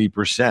 70%.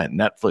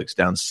 Netflix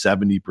down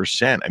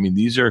 70%. I mean,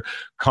 these are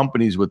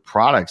companies with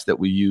products that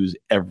we use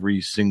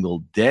every single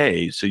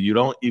day. So you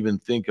don't even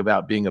think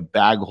about being a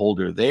bag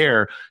holder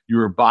there. You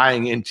were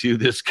buying into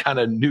this kind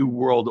of new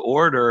world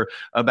order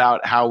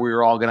about how we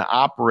were all going to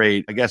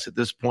operate. I guess at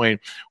this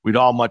point, we'd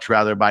all much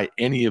rather buy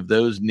any of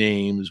those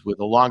names with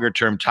a longer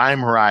term time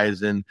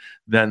horizon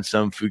than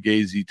some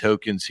Fugazi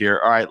tokens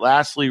here. All right.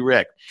 Lastly,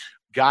 Rick,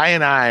 Guy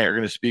and I are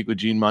going to speak with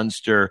Gene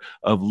Munster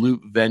of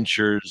Loop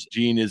Ventures.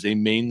 Gene is a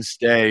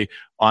mainstay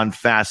on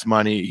Fast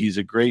Money. He's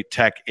a great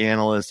tech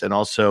analyst and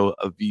also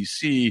a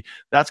VC.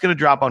 That's going to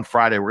drop on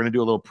Friday. We're going to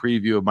do a little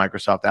preview of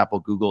Microsoft, Apple,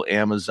 Google,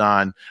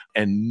 Amazon,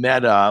 and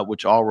Meta,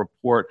 which all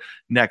report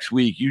next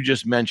week. You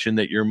just mentioned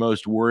that you're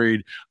most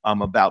worried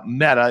about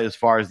Meta as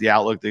far as the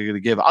outlook they're going to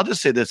give. I'll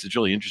just say this, it's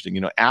really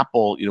interesting.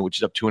 Apple, which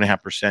is up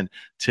 2.5%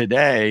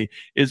 today,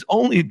 is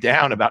only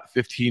down about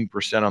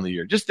 15% on the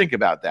year. Just think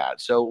about that.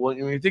 So when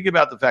you think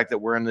about the fact that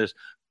we're in this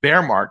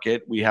bear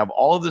market, we have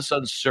all of this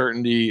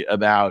uncertainty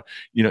about,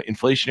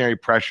 inflationary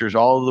pressures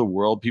all over the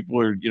world. People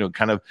are,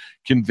 kind of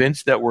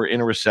convinced that we're in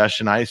a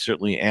recession. I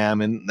certainly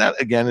am. And that,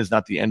 again, is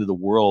not the end of the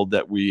world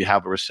that we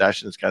have a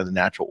recession. It's kind of the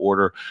natural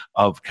order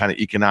of kind of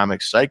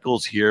economic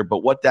cycles here. But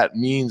what that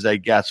means, I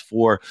guess,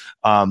 for,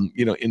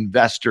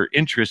 investor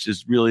interest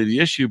is really the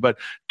issue. But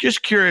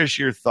just curious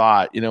your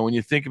thought, when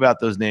you think about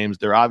those names,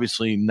 they're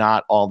obviously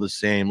not all the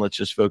same. Let's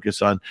just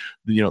focus on,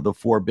 the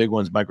four big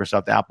ones,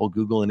 Microsoft, Apple,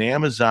 Google, and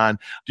Amazon.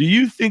 Do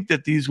you think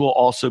that these will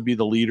also be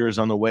the leaders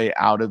on the way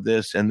out of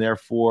this? And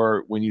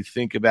therefore, when you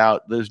think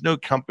about, there's no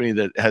company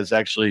that has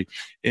actually,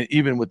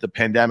 even with the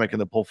pandemic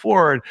and the pull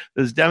forward,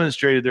 has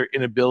demonstrated their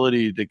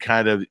inability to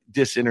kind of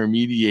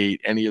disintermediate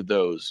any of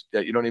those.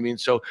 You know what I mean?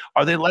 So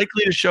are they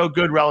likely to show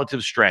good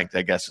relative strength,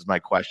 I guess is my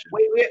question.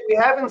 We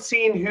haven't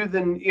seen who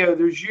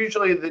there's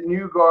usually the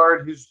new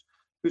guard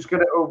who's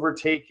going to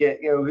overtake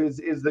it,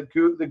 is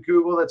the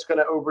Google that's going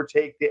to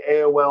overtake the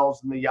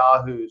AOLs and the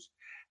Yahoos.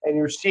 And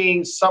you're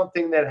seeing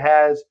something that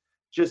has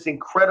just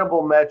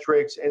incredible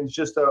metrics and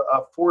just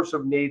a force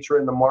of nature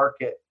in the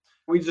market.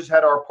 We just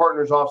had our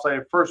partners offsite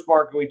at First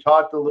Mark, and we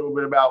talked a little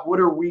bit about what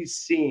are we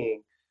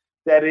seeing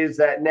that is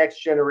that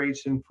next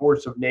generation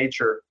force of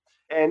nature.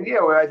 And,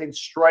 I think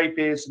Stripe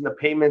is in the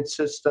payment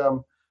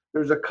system.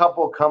 There's a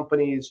couple of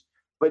companies,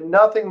 but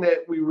nothing that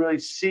we really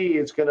see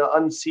is going to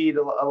unseat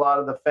a lot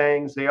of the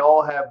FANGs. They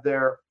all have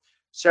their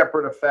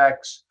separate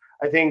effects.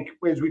 I think,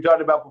 as we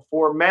talked about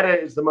before, Meta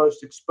is the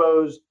most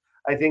exposed.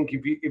 I think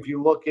if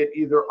you look at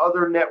either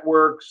other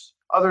networks,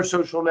 other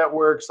social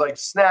networks like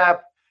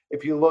Snap,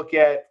 if you look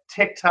at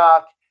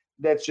TikTok,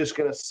 that's just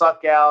going to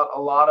suck out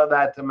a lot of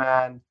that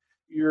demand.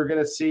 You're going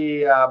to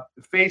see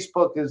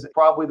Facebook is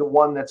probably the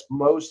one that's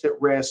most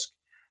at risk.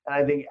 And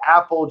I think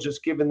Apple,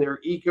 just given their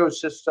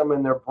ecosystem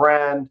and their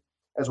brand,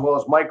 as well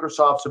as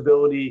Microsoft's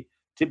ability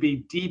to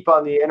be deep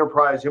on the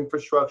enterprise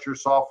infrastructure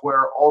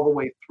software all the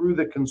way through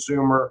the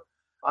consumer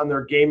on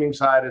their gaming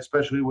side,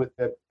 especially with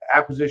the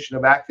acquisition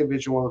of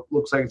Activision, it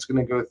looks like it's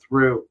going to go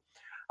through.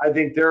 I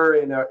think they're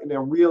in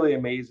a really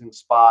amazing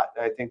spot.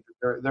 I think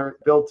that they're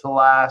built to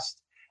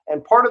last.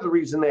 And part of the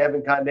reason they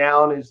haven't gone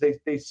down is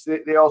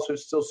they also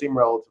still seem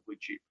relatively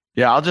cheap.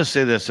 Yeah, I'll just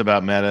say this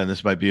about Meta, and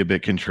this might be a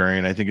bit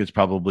contrarian. I think it's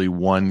probably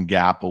one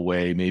gap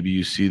away. Maybe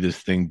you see this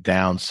thing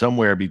down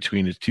somewhere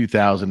between its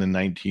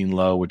 2019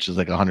 low, which is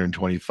like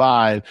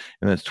 125,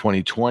 and its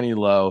 2020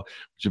 low,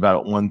 which is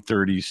about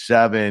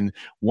 137.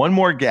 One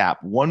more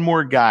gap, one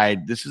more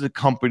guide. This is a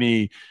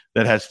company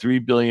that has 3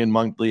 billion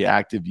monthly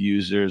active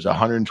users,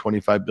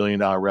 $125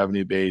 billion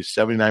revenue base,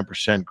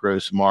 79%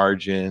 gross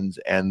margins,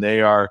 and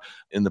they are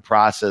in the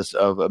process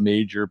of a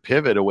major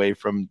pivot away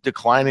from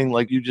declining,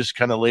 like you just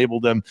kind of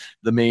labeled them,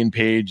 the main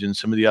page and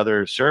some of the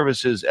other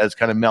services as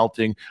kind of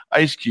melting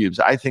ice cubes.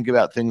 I think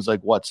about things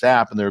like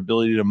WhatsApp and their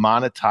ability to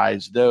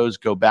monetize those,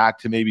 go back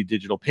to maybe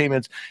digital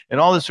payments and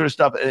all this sort of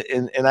stuff.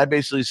 And I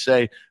basically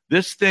say,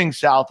 this thing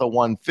south of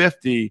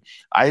 150,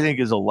 I think,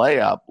 is a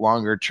layup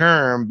longer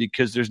term,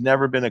 because there's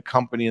never been a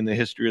company in the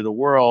history of the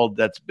world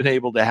that's been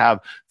able to have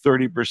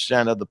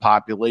 30% of the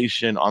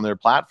population on their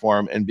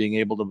platform and being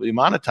able to be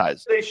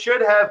monetized. They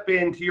should have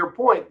been, to your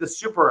point, the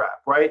super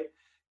app, right?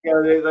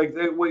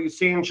 What you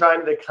see in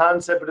China, the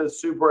concept of the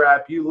super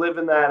app, you live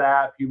in that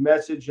app, you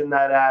message in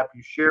that app,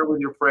 you share with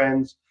your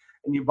friends,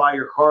 and you buy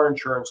your car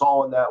insurance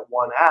all in that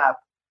one app.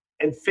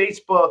 And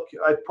Facebook,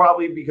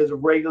 probably because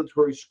of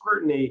regulatory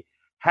scrutiny,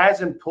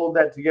 hasn't pulled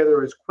that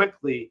together as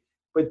quickly,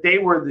 but they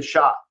were the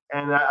shot.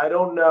 And I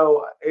don't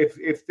know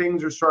if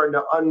things are starting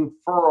to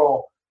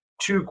unfurl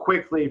too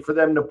quickly for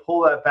them to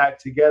pull that back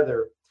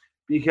together.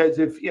 Because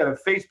if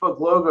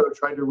Facebook logo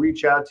tried to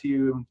reach out to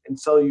you and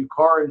sell you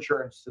car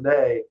insurance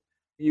today,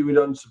 you would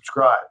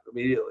unsubscribe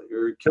immediately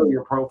or kill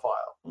your profile.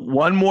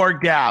 One more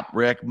gap,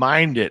 Rick.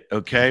 Mind it,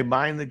 okay?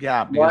 Mind the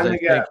gap.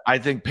 I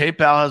think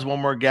PayPal has one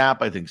more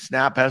gap. I think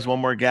Snap has one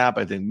more gap.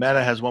 I think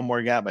Meta has one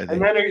more gap. And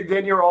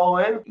then you're all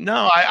in?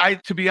 No, I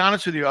to be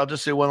honest with you, I'll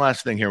just say one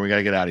last thing here. We got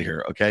to get out of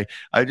here, okay?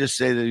 I just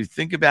say that you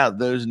think about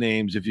those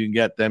names, if you can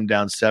get them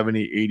down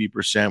 70,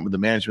 80% with the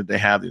management they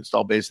have, the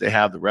install base they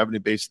have, the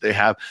revenue base they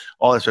have,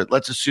 all that stuff.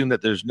 Let's assume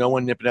that there's no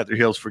one nipping at their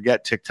heels.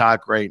 Forget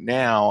TikTok right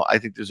now. I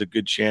think there's a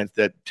good chance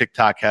that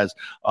TikTok has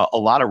a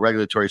lot of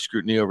regulatory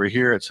scrutiny over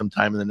here at some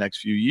time in the next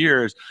few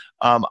years.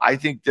 I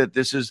think that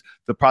this is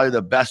probably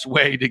the best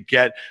way to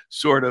get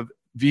sort of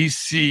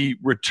VC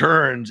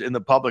returns in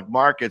the public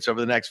markets over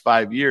the next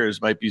 5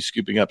 years, might be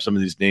scooping up some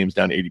of these names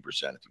down 80%. If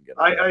you get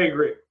I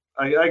agree.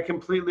 I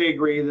completely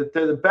agree that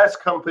the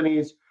best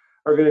companies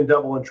are going to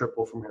double and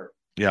triple from here.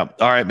 Yeah.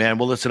 All right, man.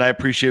 Well, listen, I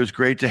appreciate it. It was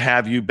great to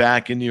have you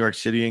back in New York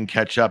City and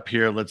catch up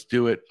here. Let's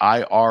do it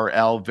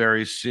IRL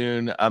very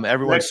soon.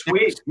 Everyone.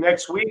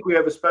 Next week, we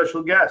have a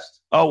special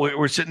guest. Oh,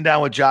 we're sitting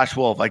down with Josh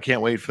Wolf. I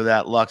can't wait for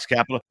that. Lux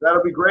Capital.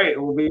 That'll be great.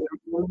 We'll be in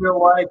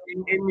real life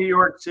in New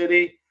York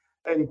City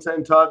and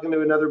talking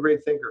to another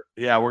great thinker.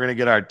 Yeah, we're gonna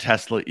get our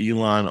Tesla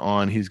Elon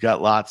on. He's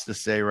got lots to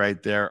say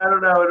right there. I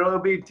don't know. It'll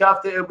be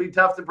tough to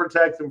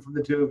protect him from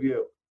the two of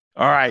you.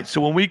 All right.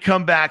 So when we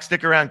come back,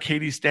 stick around.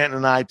 Katie Stanton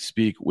and I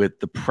speak with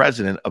the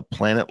president of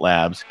Planet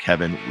Labs,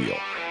 Kevin Weil.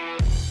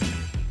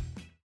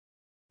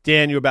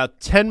 Dan, you're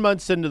about 10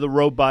 months into the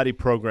road body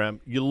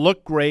program. You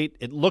look great.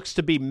 It looks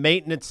to be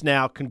maintenance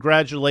now.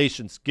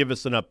 Congratulations. Give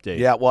us an update.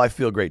 Yeah, well, I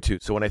feel great too.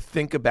 So when I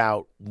think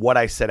about what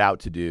I set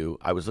out to do,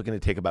 I was looking to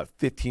take about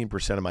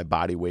 15% of my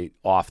body weight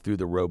off through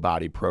the road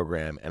body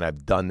program, and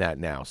I've done that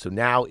now. So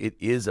now it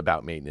is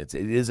about maintenance.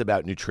 It is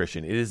about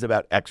nutrition. It is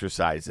about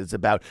exercise. It's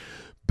about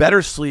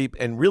better sleep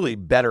and really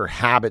better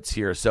habits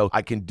here. So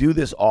I can do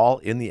this all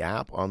in the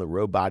app on the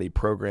road body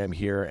program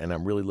here. And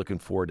I'm really looking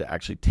forward to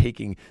actually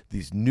taking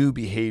these new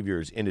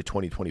behaviors into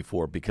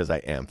 2024 because I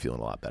am feeling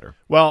a lot better.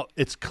 Well,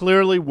 it's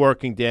clearly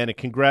working, Dan, and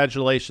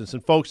congratulations.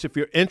 And folks, if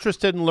you're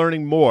interested in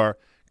learning more,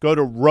 go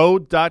to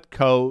road.co/OK.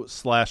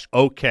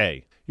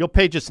 You'll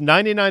pay just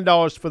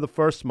 $99 for the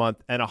first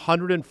month and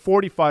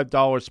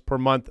 $145 per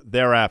month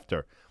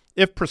thereafter.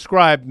 If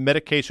prescribed,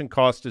 medication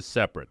cost is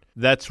separate.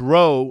 That's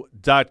row.co/OKAY.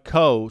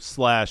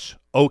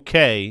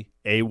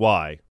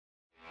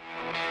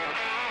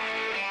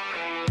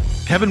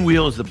 Kevin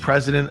Weil is the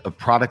president of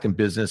product and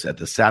business at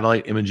the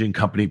satellite imaging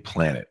company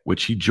Planet,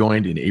 which he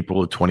joined in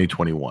April of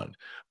 2021.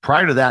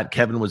 Prior to that,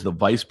 Kevin was the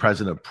vice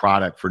president of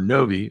product for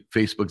Novi,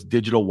 Facebook's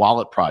digital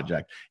wallet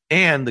project,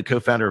 and the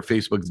co-founder of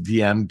Facebook's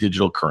DM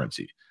digital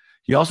currency.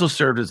 He also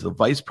served as the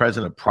vice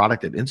president of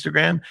product at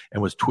Instagram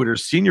and was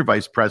Twitter's senior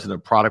vice president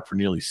of product for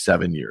nearly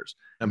 7 years.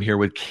 I'm here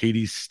with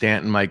Katie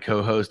Stanton, my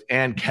co-host,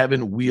 and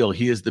Kevin Weil.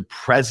 He is the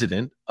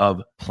president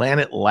of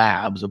Planet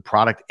Labs, a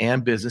product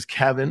and business.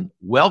 Kevin,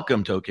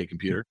 welcome to OK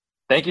Computer.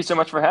 Thank you so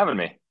much for having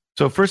me.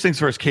 So first things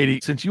first,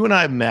 Katie, since you and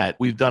I have met,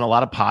 we've done a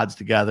lot of pods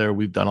together.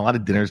 We've done a lot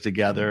of dinners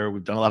together.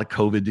 We've done a lot of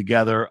COVID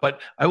together. But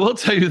I will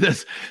tell you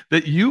this,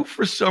 that you,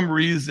 for some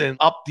reason,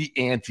 up the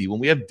ante. When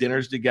we have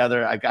dinners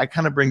together, I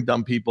kind of bring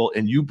dumb people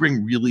and you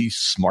bring really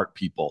smart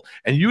people.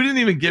 And you didn't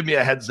even give me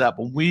a heads up.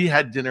 When we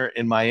had dinner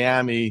in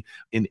Miami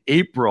in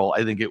April,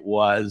 I think it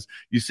was,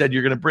 you said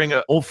you're going to bring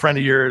an old friend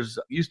of yours,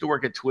 used to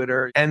work at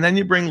Twitter, and then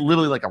you bring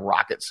literally like a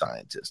rocket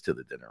scientist to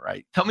the dinner,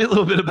 right? Tell me a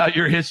little bit about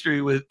your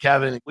history with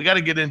Kevin. We got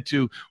to get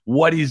into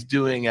what he's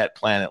doing at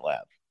Planet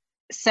Lab.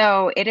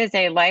 So it is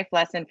a life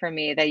lesson for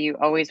me that you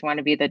always want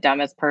to be the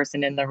dumbest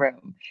person in the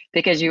room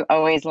because you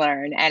always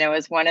learn. And it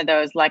was one of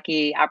those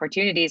lucky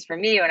opportunities for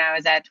me when I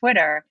was at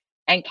Twitter.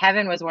 And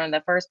Kevin was one of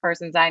the first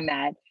persons I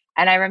met.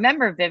 And I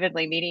remember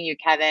vividly meeting you,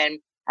 Kevin.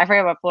 I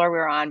forget what floor we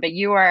were on, but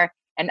you were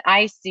an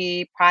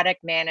IC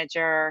product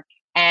manager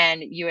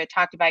and you had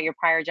talked about your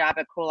prior job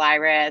at Cool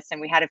Iris and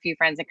we had a few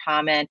friends in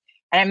common.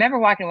 And I remember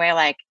walking away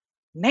like,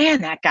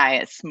 man, that guy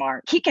is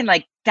smart. He can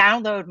like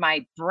download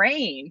my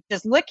brain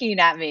just looking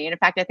at me. And in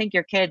fact, I think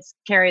your kids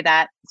carry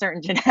that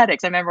certain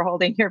genetics. I remember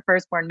holding your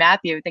firstborn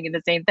Matthew thinking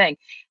the same thing.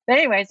 But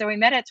anyway, so we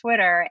met at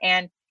Twitter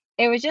and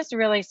it was just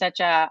really such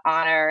an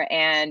honor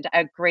and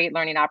a great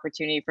learning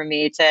opportunity for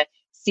me to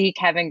see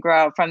Kevin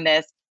grow from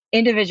this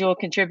individual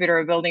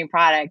contributor building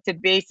product to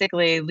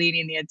basically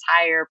leading the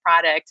entire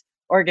product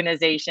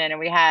organization. And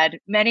we had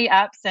many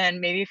ups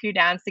and maybe a few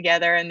downs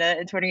together in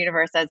the Twitter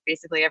universe, as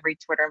basically every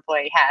Twitter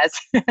employee has.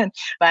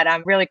 But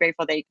I'm really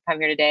grateful that you can come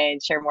here today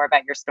and share more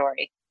about your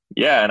story.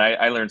 Yeah, and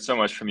I learned so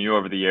much from you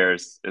over the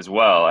years as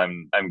well.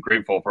 I'm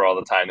grateful for all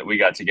the time that we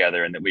got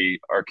together and that we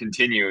are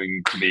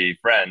continuing to be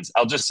friends.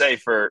 I'll just say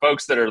for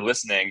folks that are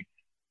listening,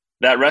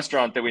 that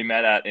restaurant that we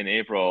met at in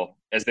April,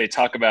 as they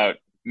talk about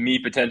me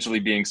potentially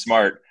being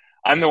smart,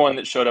 I'm the one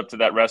that showed up to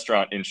that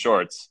restaurant in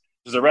shorts.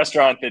 There's a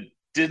restaurant that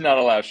did not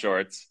allow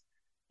shorts,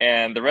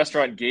 and the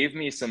restaurant gave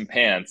me some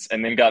pants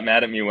and then got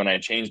mad at me when I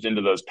changed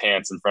into those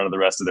pants in front of the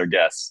rest of their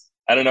guests.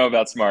 I don't know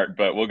about smart,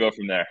 but we'll go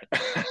from there.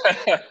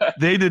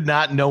 They did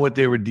not know what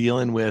they were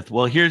dealing with.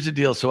 Well, here's the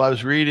deal. So I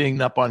was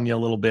reading up on you a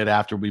little bit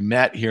after we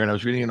met here, and I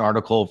was reading an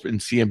article in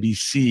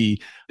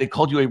CNBC. They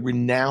called you a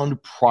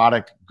renowned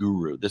product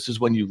guru. This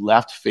is when you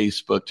left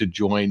Facebook to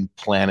join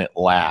Planet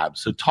Labs.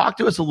 So talk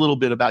to us a little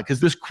bit about, because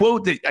this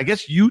quote that I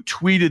guess you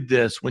tweeted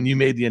this when you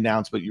made the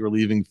announcement you were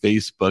leaving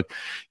Facebook.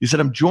 You said,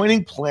 "I'm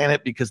joining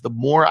Planet because the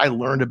more I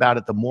learned about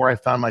it, the more I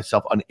found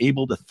myself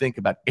unable to think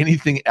about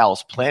anything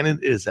else. Planet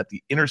is at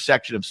the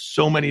intersection of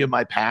so many of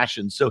my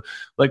passions." So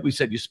like we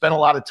said, you spent a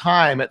lot of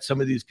time at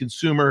some of these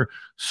consumer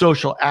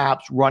social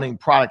apps running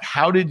product.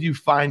 How did you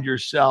find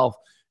yourself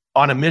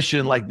on a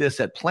mission like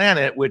this at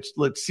Planet, which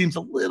seems a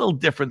little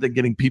different than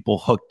getting people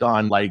hooked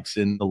on likes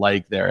and the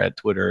like there at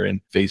Twitter and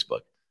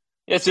Facebook?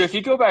 Yeah, so if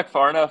you go back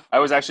far enough, I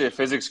was actually a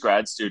physics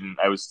grad student.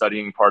 I was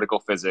studying particle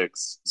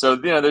physics. So,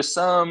 there's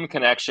some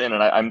connection,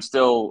 and I'm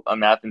still a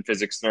math and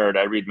physics nerd.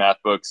 I read math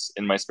books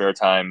in my spare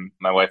time.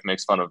 My wife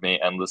makes fun of me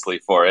endlessly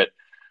for it.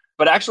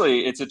 But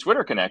actually, it's a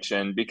Twitter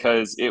connection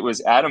because it was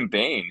Adam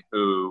Bain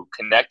who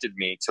connected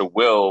me to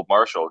Will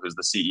Marshall, who's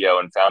the CEO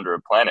and founder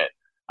of Planet.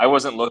 I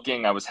wasn't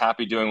looking. I was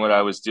happy doing what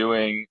I was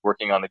doing,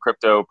 working on the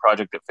crypto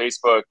project at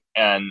Facebook.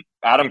 And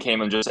Adam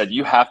came and just said,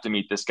 you have to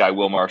meet this guy,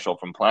 Will Marshall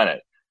from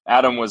Planet.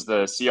 Adam was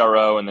the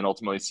CRO and then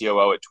ultimately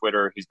COO at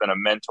Twitter. He's been a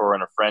mentor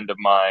and a friend of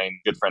mine,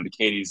 good friend of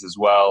Katie's as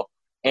well.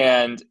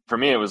 And for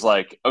me, it was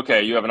like,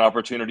 okay, you have an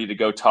opportunity to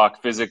go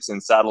talk physics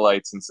and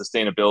satellites and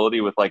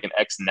sustainability with like an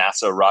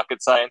ex-NASA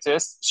rocket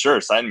scientist. Sure,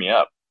 sign me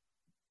up.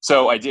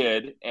 So I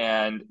did.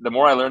 And the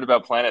more I learned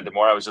about Planet, the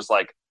more I was just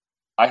like,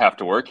 I have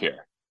to work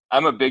here.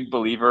 I'm a big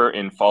believer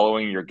in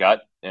following your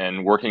gut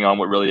and working on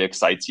what really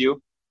excites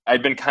you.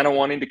 I'd been kind of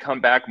wanting to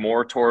come back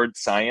more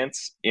towards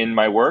science in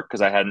my work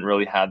because I hadn't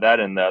really had that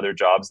in the other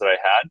jobs that I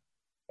had.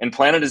 And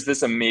Planet is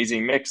this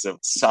amazing mix of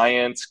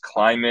science,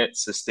 climate,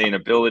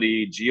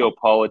 sustainability,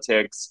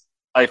 geopolitics.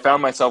 I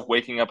found myself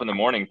waking up in the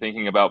morning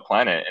thinking about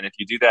Planet. And if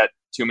you do that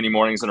too many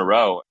mornings in a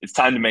row, it's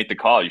time to make the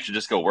call. You should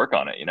just go work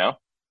on it, you know?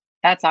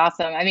 That's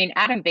awesome. I mean,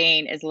 Adam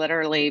Bain is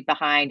literally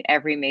behind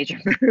every major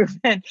move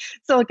in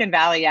Silicon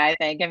Valley, I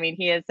think. I mean,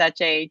 he is such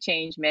a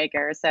change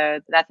maker. So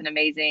that's an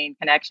amazing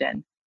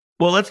connection.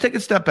 Well, let's take a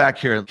step back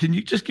here. Can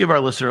you just give our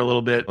listener a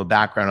little bit of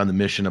background on the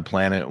mission of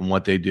Planet and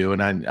what they do?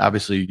 And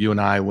obviously, you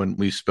and I, when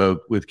we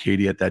spoke with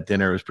Katie at that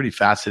dinner, it was pretty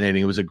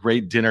fascinating. It was a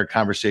great dinner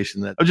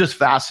conversation that I was just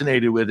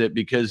fascinated with it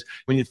because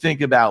when you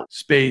think about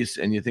space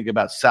and you think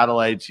about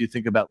satellites, you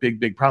think about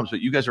big problems. But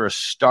you guys are a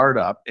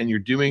startup and you're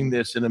doing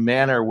this in a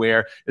manner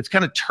where it's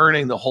kind of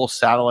turning the whole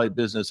satellite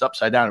business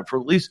upside down. For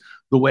at least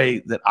the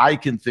way that I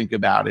can think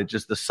about it,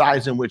 just the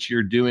size in which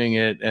you're doing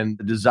it and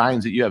the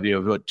designs that you have. You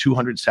have about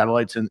 200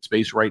 satellites in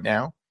space right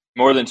now?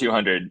 More than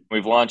 200.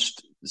 We've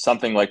launched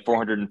something like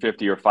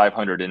 450 or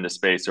 500 into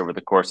space over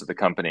the course of the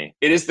company.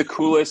 It is the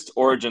coolest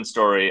origin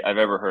story I've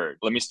ever heard.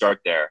 Let me start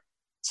there.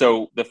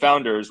 So the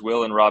founders,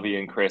 Will and Robbie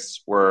and Chris,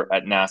 were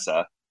at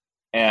NASA,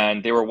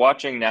 and they were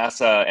watching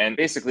NASA and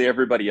basically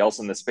everybody else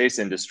in the space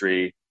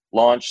industry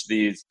launch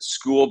these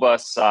school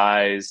bus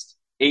sized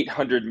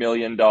 $800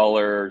 million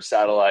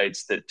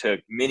satellites that took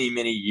many,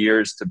 many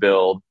years to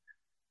build.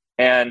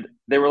 And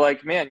they were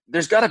like, man,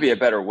 there's got to be a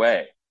better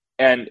way.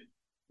 And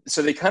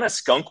so they kind of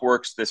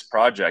skunkworks this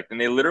project and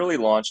they literally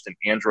launched an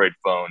Android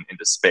phone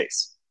into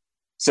space.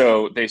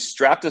 So they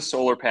strapped a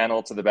solar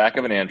panel to the back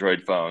of an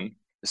Android phone,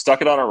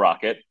 stuck it on a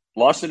rocket,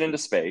 launched it into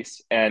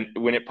space. And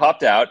when it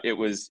popped out, it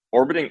was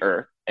orbiting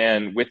Earth.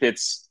 And with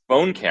its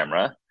phone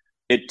camera,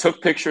 it took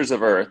pictures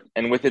of Earth.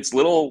 And with its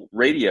little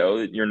radio,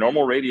 your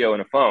normal radio in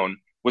a phone,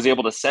 was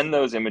able to send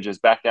those images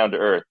back down to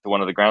Earth to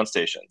one of the ground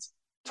stations.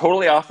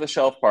 Totally off the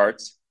shelf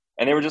parts.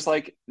 And they were just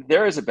like,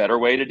 there is a better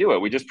way to do it.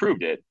 We just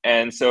proved it.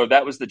 And so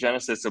that was the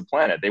genesis of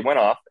Planet. They went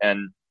off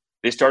and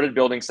they started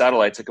building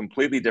satellites a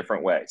completely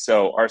different way.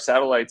 So our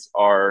satellites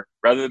are,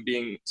 rather than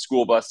being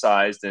school bus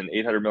sized and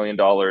 $800 million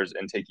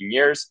and taking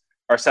years,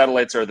 our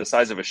satellites are the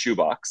size of a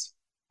shoebox.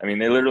 I mean,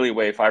 they literally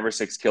weigh 5 or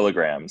 6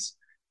 kilograms.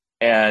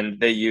 And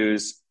they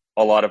use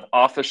a lot of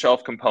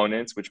off-the-shelf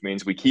components, which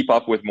means we keep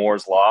up with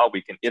Moore's law.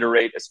 We can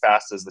iterate as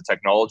fast as the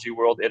technology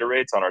world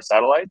iterates on our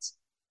satellites.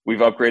 We've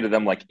upgraded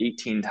them like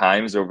 18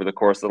 times over the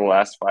course of the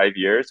last 5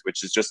 years,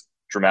 which is just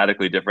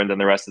dramatically different than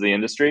the rest of the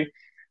industry.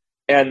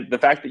 And the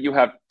fact that you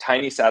have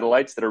tiny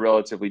satellites that are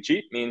relatively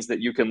cheap means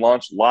that you can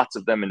launch lots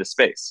of them into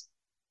space.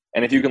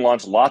 And if you can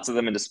launch lots of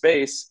them into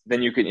space,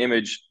 then you can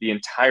image the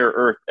entire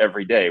Earth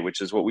every day,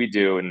 which is what we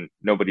do and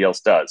nobody else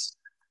does.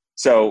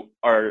 So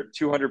our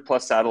 200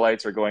 plus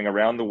satellites are going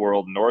around the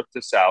world, north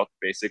to south,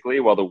 basically,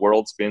 while the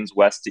world spins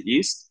west to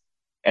east.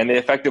 And they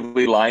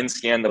effectively line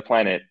scan the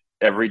planet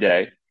every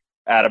day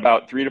at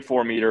about 3 to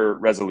 4 meter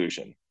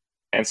resolution.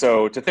 And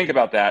so to think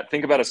about that,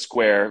 think about a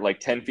square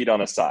like 10 feet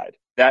on a side.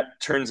 That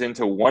turns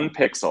into 1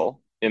 pixel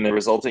in the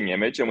resulting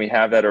image. And we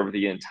have that over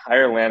the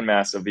entire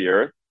landmass of the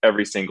Earth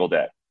every single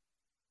day.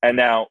 And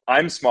now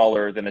I'm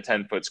smaller than a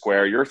 10-foot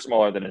square. You're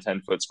smaller than a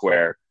 10-foot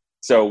square.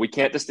 So we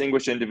can't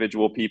distinguish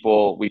individual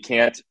people. We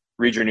can't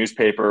read your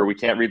newspaper. We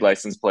can't read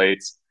license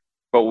plates.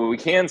 But what we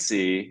can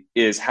see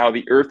is how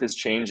the Earth is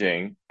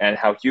changing and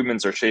how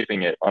humans are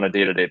shaping it on a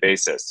day-to-day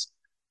basis.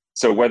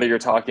 So whether you're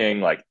talking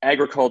like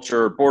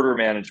agriculture, border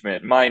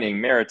management,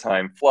 mining,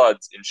 maritime,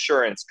 floods,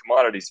 insurance,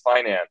 commodities,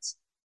 finance,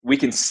 we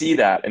can see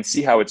that and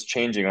see how it's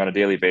changing on a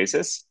daily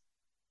basis.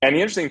 And the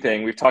interesting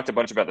thing, we've talked a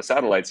bunch about the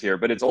satellites here,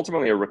 but it's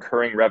ultimately a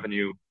recurring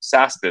revenue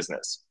SaaS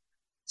business.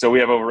 So we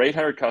have over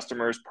 800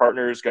 customers,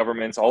 partners,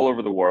 governments all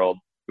over the world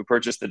who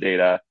purchase the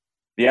data.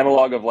 The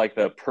analog of like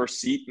the per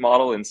seat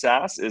model in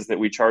SaaS is that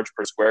we charge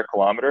per square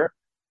kilometer,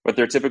 but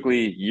they're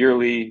typically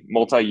yearly,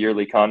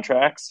 multi-yearly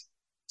contracts.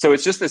 So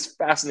it's just this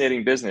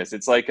fascinating business.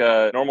 It's like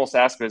a normal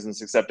SaaS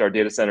business, except our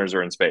data centers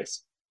are in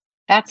space.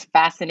 That's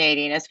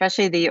fascinating,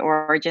 especially the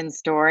origin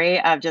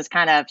story of just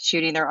kind of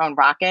shooting their own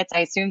rockets. I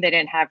assume they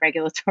didn't have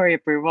regulatory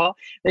approval.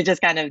 They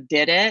just kind of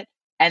did it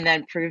and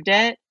then proved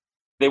it.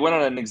 They went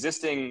on an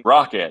existing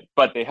rocket,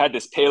 but they had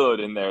this payload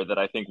in there that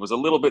I think was a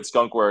little bit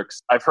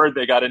skunkworks. I've heard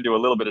they got into a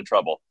little bit of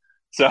trouble.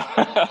 So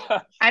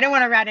I don't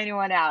want to rat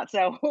anyone out,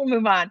 so we'll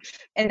move on.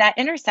 And that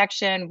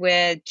intersection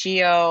with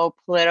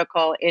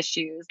geopolitical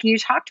issues, can you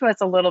talk to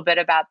us a little bit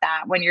about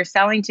that? When you're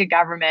selling to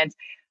governments,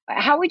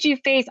 how would you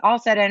face all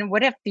said and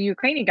what if the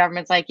Ukrainian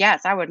government's like,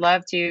 yes, I would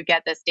love to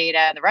get this data,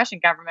 and the Russian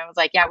government was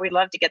like, yeah, we'd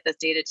love to get this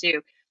data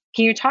too.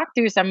 Can you talk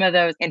through some of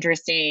those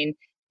interesting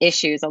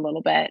issues a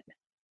little bit?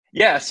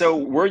 yeah, so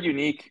we're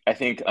unique, I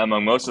think,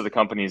 among most of the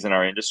companies in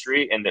our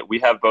industry in that we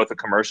have both a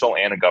commercial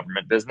and a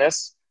government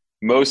business.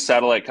 Most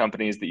satellite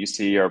companies that you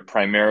see are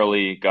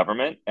primarily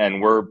government,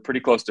 and we're pretty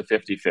close to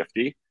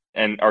 50-50.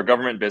 And our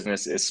government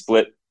business is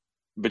split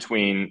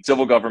between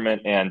civil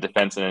government and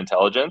defense and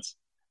intelligence.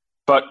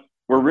 But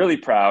we're really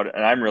proud,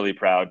 and I'm really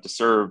proud to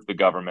serve the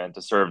government,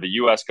 to serve the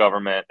US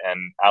government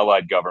and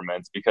allied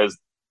governments, because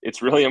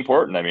it's really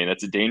important. I mean,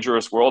 it's a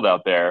dangerous world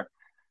out there.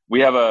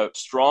 We have a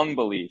strong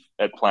belief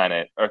at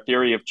Planet. Our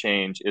theory of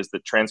change is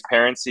that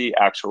transparency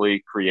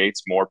actually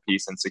creates more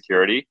peace and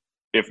security.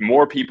 If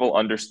more people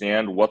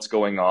understand what's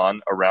going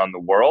on around the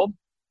world,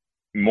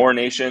 more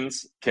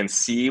nations can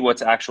see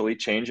what's actually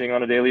changing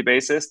on a daily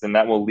basis, then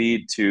that will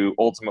lead to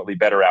ultimately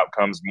better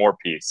outcomes, more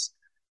peace.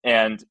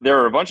 And there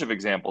are a bunch of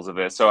examples of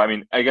this. So, I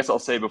mean, I guess I'll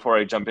say before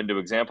I jump into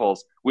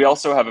examples, we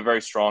also have a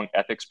very strong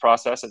ethics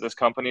process at this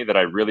company that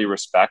I really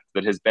respect,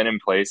 that has been in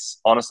place,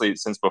 honestly,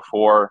 since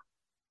before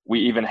we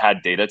even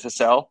had data to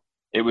sell.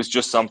 It was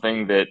just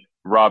something that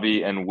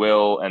Robbie and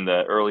Will and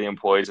the early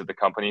employees of the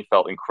company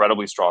felt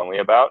incredibly strongly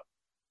about.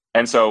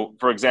 And so,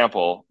 for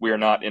example, we are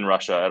not in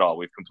Russia at all.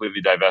 We've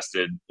completely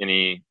divested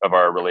any of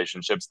our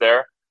relationships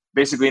there.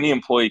 Basically, any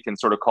employee can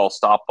sort of call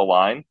stop the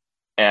line,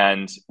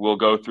 and we'll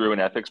go through an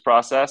ethics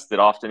process that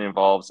often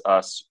involves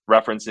us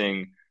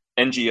referencing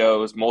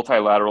NGOs,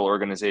 multilateral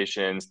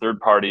organizations, third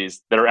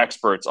parties that are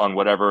experts on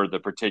whatever the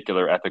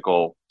particular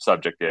ethical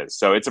subject is.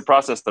 So it's a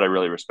process that I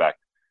really respect.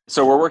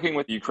 So we're working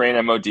with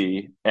Ukraine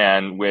MOD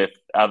and with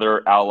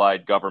other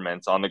allied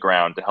governments on the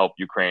ground to help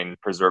Ukraine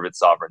preserve its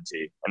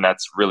sovereignty. And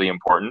that's really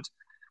important.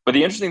 But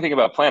the interesting thing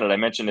about Planet, I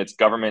mentioned it's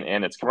government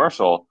and it's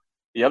commercial.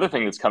 The other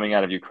thing that's coming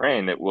out of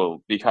Ukraine that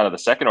will be kind of the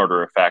second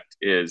order effect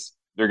is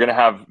they're going to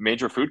have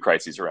major food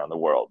crises around the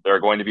world. There are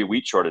going to be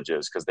wheat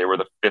shortages because they were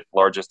the fifth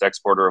largest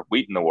exporter of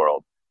wheat in the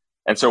world.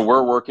 And so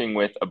we're working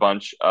with a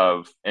bunch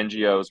of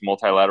NGOs,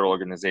 multilateral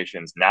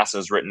organizations.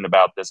 NASA's written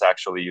about this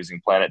actually using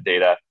Planet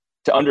data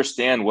to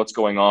understand what's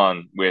going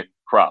on with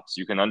crops.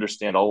 You can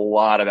understand a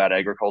lot about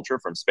agriculture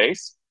from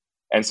space.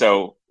 And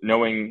so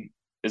knowing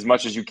as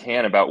much as you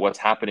can about what's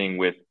happening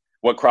with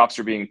what crops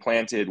are being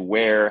planted,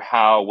 where,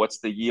 how, what's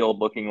the yield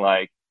looking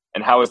like,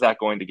 and how is that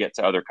going to get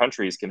to other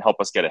countries can help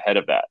us get ahead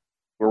of that.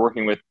 We're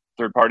working with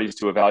third parties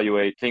to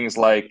evaluate things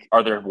like,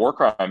 are there war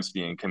crimes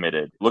being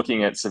committed?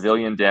 Looking at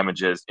civilian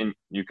damages. And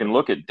you can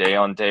look at day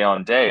on day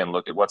on day and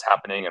look at what's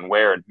happening and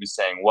where and who's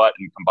saying what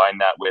and combine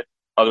that with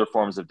other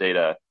forms of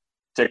data.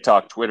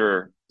 TikTok,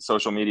 Twitter,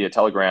 social media,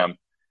 Telegram,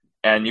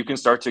 and you can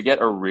start to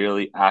get a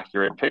really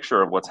accurate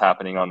picture of what's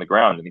happening on the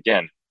ground. And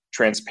again,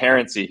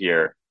 transparency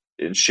here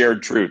and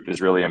shared truth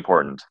is really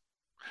important.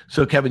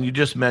 So, Kevin, you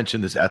just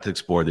mentioned this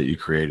ethics board that you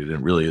created,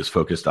 and really is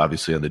focused,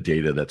 obviously, on the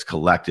data that's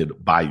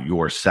collected by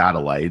your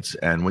satellites.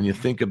 And when you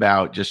think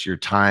about just your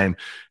time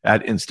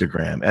at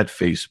Instagram, at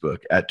Facebook,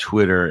 at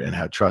Twitter, and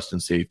how trust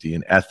and safety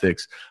and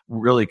ethics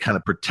really kind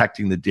of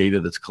protecting the data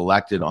that's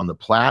collected on the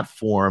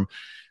platform,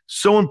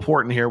 so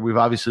important here. We've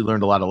obviously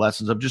learned a lot of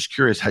lessons. I'm just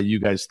curious how you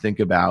guys think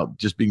about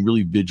just being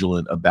really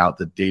vigilant about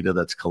the data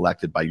that's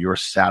collected by your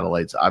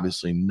satellites,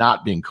 obviously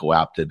not being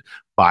co-opted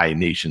by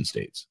nation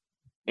states.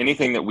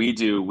 Anything that we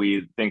do,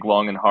 we think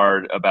long and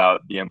hard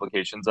about the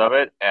implications of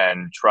it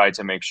and try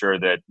to make sure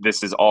that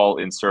this is all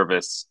in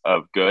service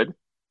of good.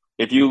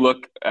 If you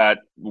look at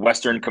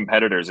Western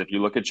competitors, if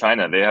you look at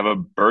China, they have a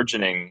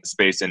burgeoning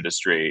space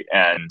industry.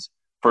 And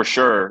for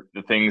sure,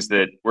 the things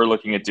that we're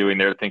looking at doing,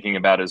 they're thinking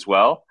about as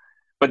well.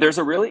 But there's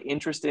a really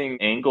interesting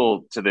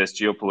angle to this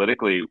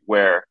geopolitically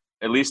where,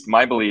 at least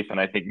my belief, and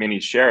I think many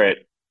share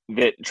it,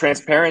 that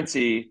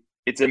transparency,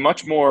 it's a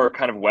much more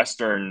kind of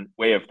Western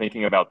way of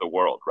thinking about the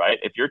world, right?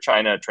 If you're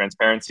China,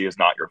 transparency is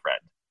not your friend.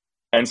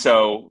 And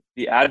so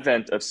the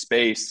advent of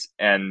space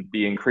and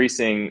the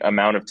increasing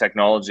amount of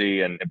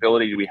technology and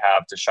ability we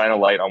have to shine a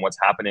light on what's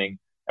happening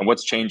and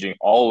what's changing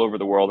all over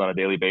the world on a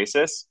daily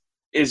basis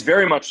is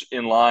very much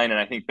in line and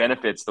I think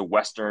benefits the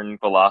Western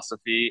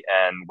philosophy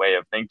and way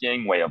of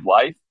thinking, way of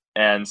life.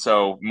 And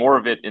so more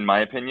of it, in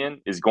my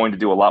opinion, is going to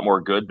do a lot more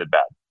good than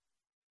bad.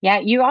 Yeah,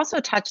 you also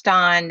touched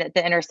on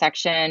the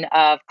intersection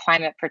of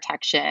climate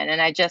protection.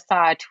 And I just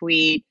saw a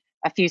tweet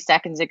a few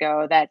seconds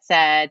ago that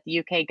said the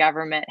UK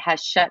government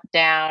has shut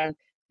down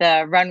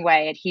the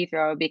runway at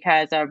Heathrow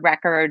because of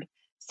record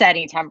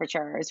setting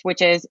temperatures,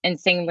 which is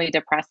insanely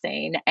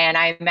depressing. And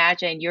I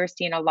imagine you're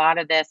seeing a lot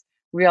of this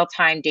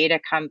real-time data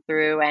come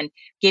through and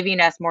giving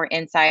us more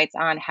insights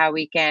on how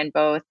we can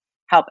both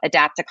help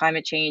adapt to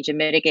climate change and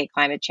mitigate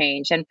climate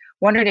change. And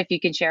wondered if you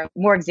can share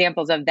more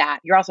examples of that.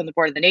 You're also on the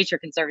board of the Nature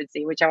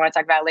Conservancy, which I want to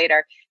talk about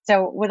later.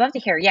 So would love to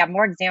hear,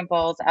 more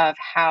examples of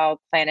how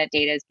planet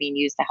data is being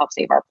used to help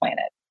save our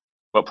planet.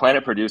 what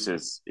Planet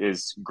produces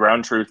is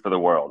ground truth for the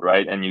world,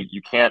 right? And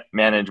you can't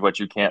manage what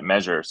you can't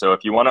measure. So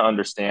if you want to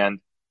understand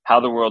how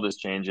the world is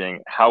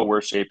changing, how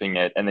we're shaping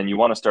it, and then you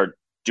want to start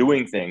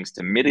doing things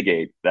to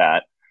mitigate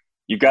that,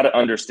 you've got to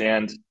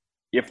understand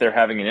if they're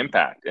having an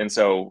impact. And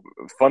so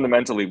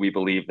fundamentally, we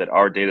believe that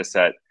our data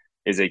set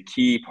is a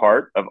key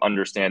part of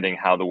understanding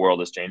how the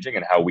world is changing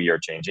and how we are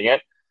changing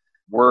it.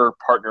 We're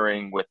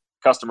partnering with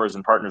customers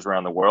and partners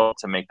around the world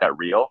to make that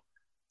real.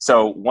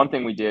 So one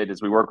thing we did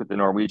is we worked with the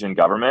Norwegian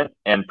government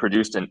and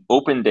produced an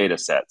open data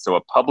set, so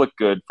a public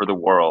good for the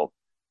world,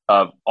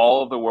 of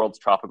all of the world's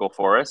tropical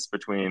forests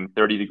between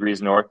 30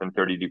 degrees north and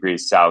 30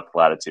 degrees south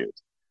latitude.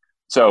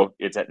 So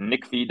it's at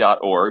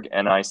nicfi.org,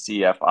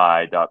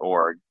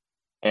 nicfi.org.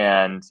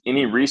 And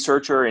any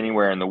researcher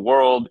anywhere in the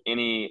world,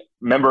 any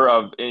member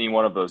of any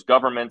one of those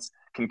governments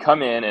can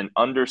come in and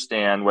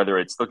understand whether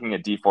it's looking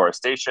at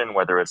deforestation,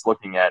 whether it's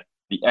looking at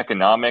the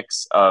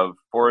economics of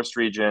forest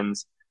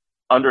regions,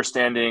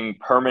 understanding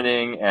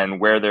permitting and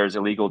where there's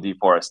illegal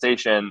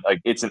deforestation.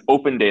 Like, it's an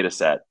open data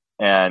set,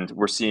 and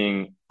we're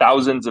seeing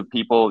thousands of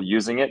people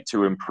using it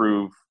to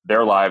improve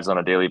their lives on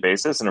a daily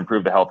basis and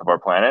improve the health of our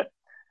planet.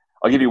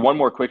 I'll give you one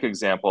more quick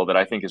example that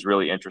I think is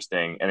really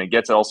interesting, and it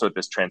gets also at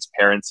this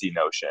transparency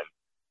notion.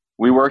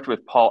 We worked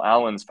with Paul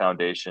Allen's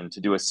foundation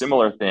to do a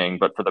similar thing,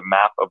 but for the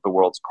map of the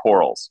world's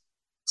corals.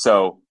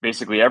 So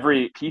basically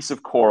every piece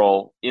of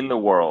coral in the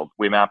world,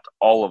 we mapped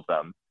all of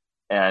them,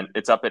 and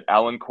it's up at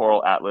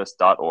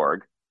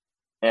allencoralatlas.org.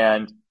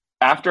 And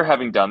after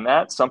having done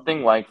that,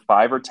 something like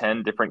 5 or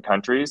 10 different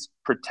countries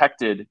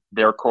protected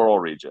their coral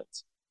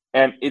regions.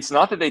 And it's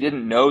not that they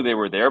didn't know they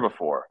were there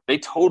before. They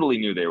totally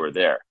knew they were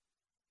there.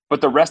 But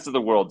the rest of the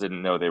world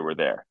didn't know they were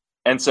there.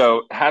 And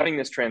so having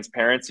this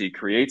transparency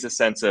creates a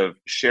sense of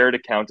shared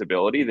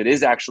accountability that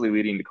is actually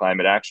leading to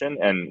climate action.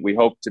 And we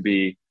hope to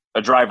be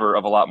a driver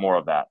of a lot more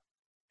of that.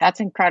 That's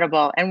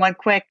incredible. And one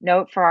quick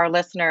note for our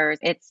listeners,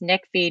 it's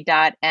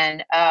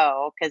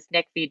nicfi.no, because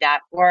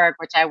nicfi.org,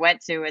 which I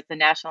went to, is the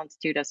National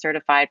Institute of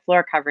Certified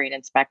Floor Covering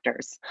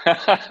Inspectors.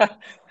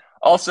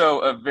 Also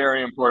a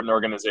very important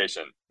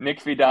organization,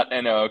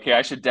 nicfi.no. Okay,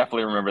 I should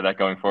definitely remember that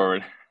going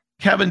forward.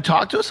 Kevin,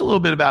 talk to us a little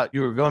bit about,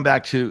 you were going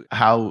back to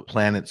how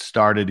Planet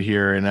started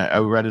here. And I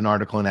read an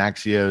article in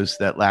Axios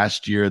that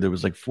last year there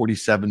was like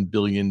 $47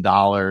 billion in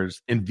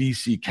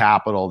VC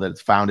capital that's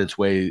found its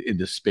way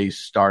into space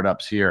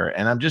startups here.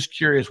 And I'm just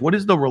curious, what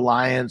is the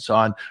reliance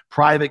on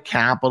private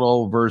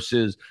capital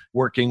versus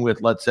working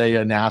with, let's say,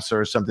 a NASA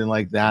or something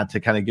like that to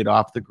kind of get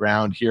off the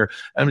ground here?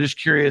 I'm just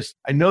curious.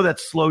 I know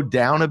that's slowed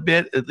down a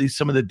bit, at least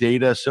some of the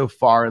data so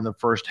far in the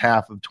first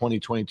half of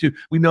 2022.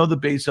 We know the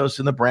Bezos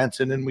and the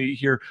Branson, and we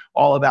hear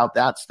all about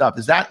that stuff.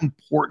 Is that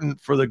important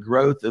for the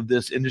growth of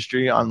this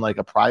industry on like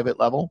a private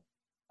level?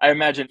 I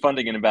imagine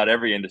funding in about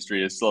every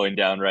industry is slowing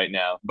down right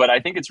now, but I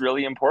think it's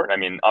really important.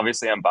 I mean,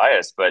 obviously I'm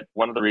biased, but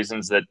one of the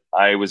reasons that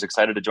I was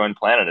excited to join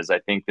Planet is I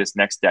think this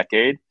next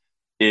decade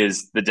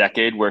is the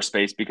decade where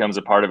space becomes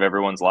a part of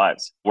everyone's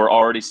lives. We're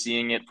already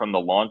seeing it from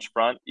the launch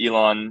front.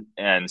 Elon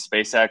and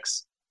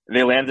SpaceX,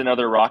 they land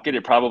another rocket.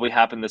 It probably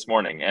happened this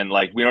morning. And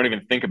like, we don't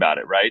even think about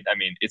it, right? I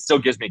mean, it still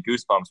gives me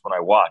goosebumps when I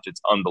watch.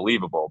 It's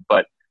unbelievable,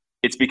 but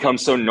it's become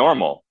so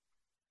normal,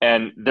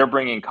 and they're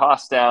bringing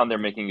costs down. They're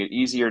making it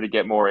easier to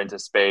get more into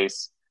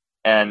space.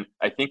 And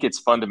I think it's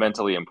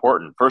fundamentally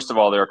important. First of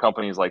all, there are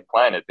companies like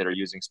Planet that are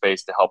using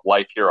space to help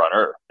life here on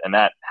Earth. And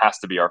that has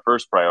to be our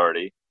first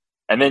priority.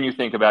 And then you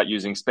think about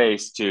using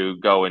space to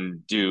go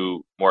and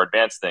do more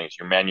advanced things.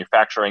 You're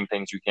manufacturing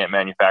things you can't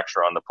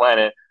manufacture on the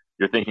planet.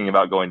 You're thinking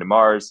about going to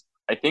Mars.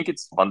 I think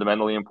it's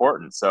fundamentally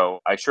important. So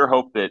I sure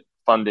hope that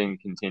funding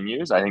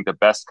continues. I think the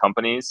best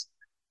companies,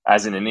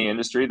 as in any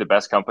industry, the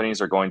best companies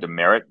are going to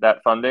merit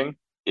that funding.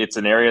 It's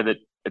an area that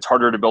it's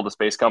harder to build a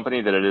space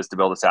company than it is to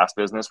build a SaaS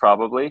business,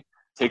 probably. It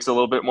takes a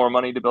little bit more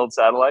money to build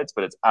satellites,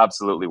 but it's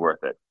absolutely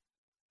worth it.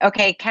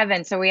 Okay,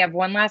 Kevin, so we have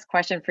one last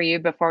question for you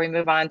before we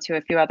move on to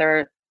a few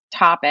other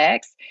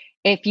topics.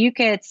 If you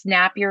could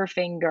snap your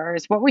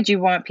fingers, what would you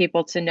want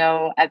people to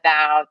know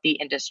about the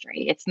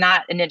industry? It's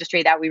not an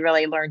industry that we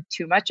really learned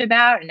too much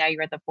about, and now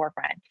you're at the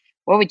forefront.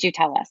 What would you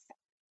tell us?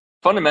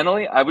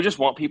 Fundamentally, I would just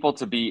want people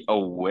to be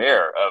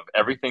aware of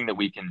everything that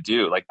we can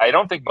do. Like, I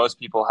don't think most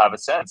people have a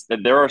sense that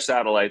there are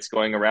satellites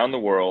going around the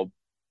world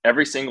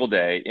every single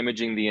day,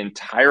 imaging the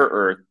entire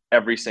Earth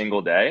every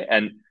single day.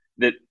 And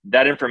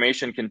that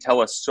information can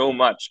tell us so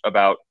much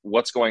about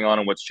what's going on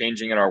and what's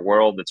changing in our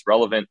world that's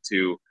relevant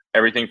to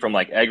everything from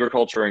like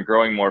agriculture and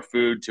growing more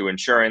food to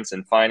insurance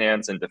and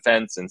finance and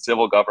defense and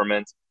civil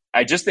government.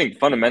 I just think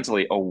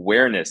fundamentally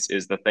awareness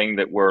is the thing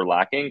that we're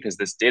lacking, because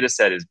this data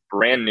set is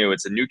brand new.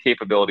 It's a new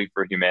capability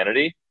for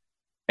humanity.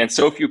 And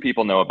so few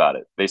people know about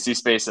it. They see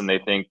space and they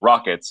think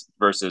rockets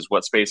versus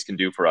what space can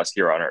do for us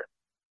here on Earth.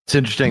 It's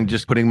interesting,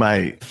 just putting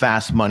my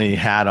fast money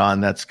hat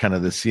on. That's kind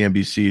of the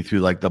CNBC through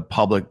like the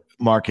public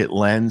market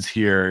lens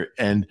here.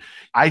 And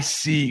I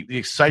see the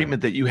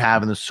excitement that you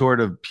have and the sort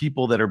of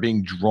people that are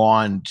being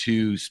drawn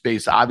to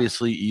space.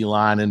 Obviously,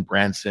 Elon and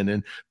Branson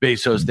and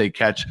Bezos, they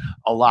catch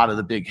a lot of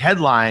the big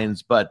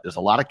headlines, but there's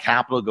a lot of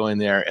capital going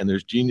there. And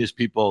there's genius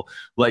people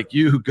like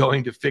you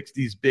going to fix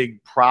these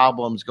big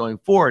problems going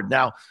forward.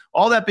 Now,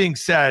 all that being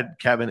said,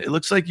 Kevin, it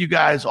looks like you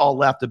guys all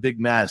left a big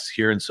mess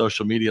here in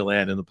social media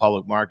land in the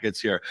public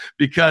markets here,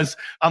 because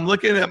I'm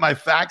looking at my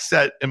fact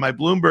set in my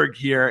Bloomberg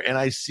here, and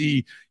I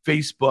see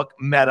Facebook,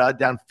 Meta,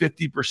 down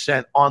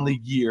 50% on the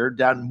year,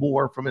 down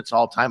more from its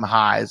all-time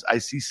highs. I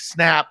see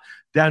Snap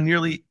down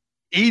nearly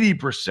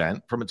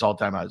 80% from its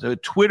all-time highs. So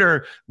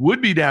Twitter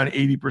would be down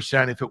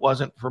 80% if it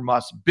wasn't for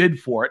Musk's bid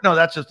for it. No,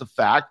 that's just a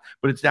fact,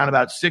 but it's down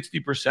about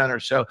 60% or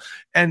so.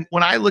 And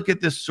when I look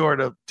at this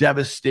sort of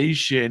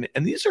devastation,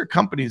 and these are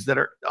companies that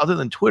are, other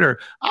than Twitter,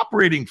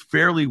 operating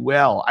fairly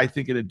well, I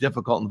think, in a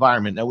difficult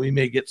environment. Now, we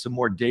may get some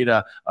more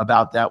data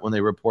about that when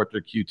they report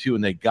their Q2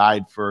 and they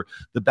guide for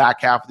the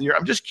back half of the year.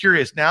 I'm just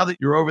curious, now that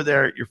you're over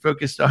there, you're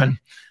focused on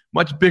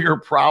much bigger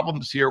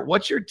problems here.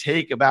 What's your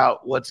take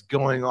about what's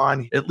going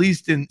on, at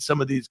least in some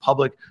of these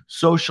public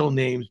social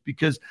names?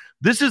 Because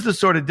this is the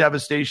sort of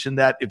devastation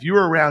that if you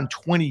were around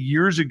 20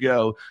 years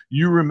ago,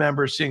 you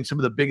remember seeing some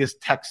of the biggest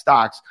tech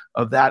stocks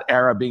of that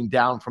era being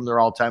down from their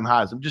all-time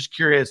highs. I'm just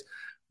curious,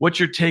 what's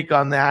your take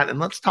on that? And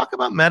let's talk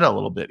about Meta a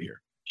little bit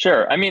here.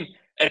 Sure. I mean,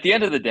 at the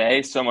end of the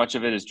day, so much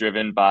of it is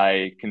driven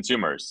by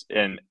consumers.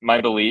 And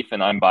my belief,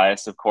 and I'm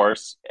biased, of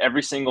course,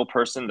 every single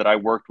person that I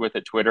worked with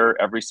at Twitter,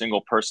 every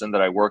single person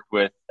that I worked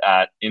with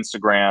at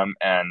Instagram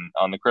and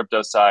on the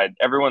crypto side,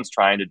 everyone's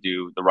trying to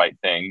do the right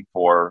thing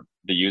for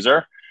the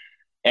user.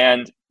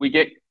 And we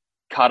get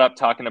caught up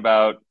talking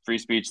about free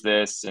speech,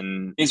 this,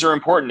 and these are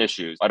important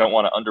issues. I don't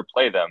want to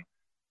underplay them.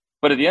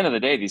 But at the end of the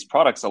day, these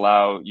products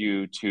allow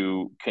you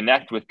to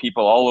connect with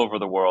people all over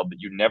the world that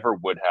you never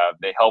would have.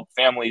 They help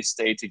families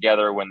stay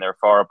together when they're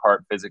far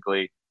apart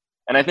physically.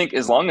 And I think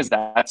as long as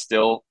that's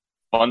still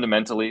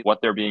fundamentally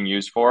what they're being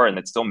used for and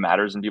it still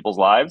matters in people's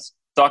lives,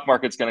 stock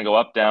market's going to go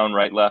up, down,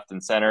 right, left,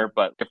 and center.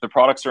 But if the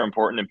products are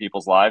important in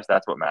people's lives,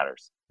 that's what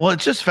matters. Well,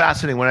 it's just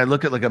fascinating. When I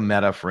look at like a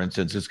Meta, for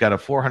instance, it's got a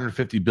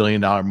 $450 billion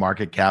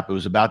market cap. It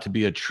was about to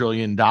be $1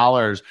 trillion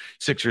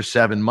 6 or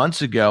 7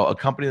 months ago, a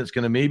company that's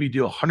going to maybe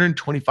do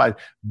 $125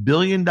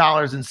 billion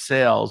in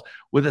sales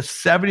with a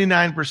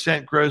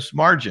 79% gross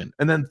margin,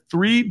 and then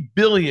 3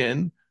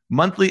 billion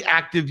monthly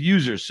active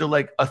users. So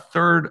like a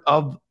third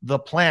of the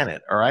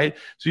planet. All right.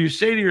 So you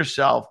say to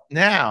yourself,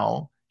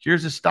 now,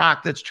 here's a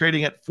stock that's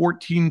trading at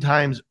 14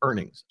 times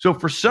earnings. So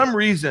for some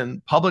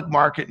reason, public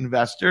market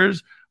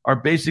investors are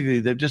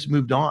basically, they've just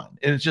moved on.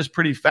 And it's just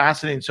pretty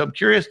fascinating. So I'm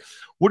curious,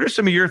 what are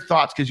some of your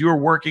thoughts? Because you were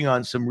working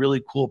on some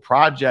really cool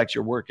projects.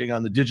 You're working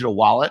on the digital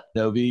wallet,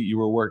 Novi. You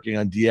were working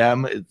on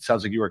DM. It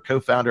sounds like you were a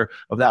co-founder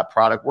of that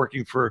product,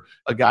 working for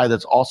a guy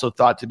that's also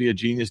thought to be a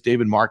genius,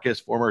 David Marcus,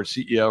 former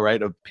CEO,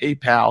 right, of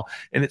PayPal.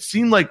 And it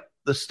seemed like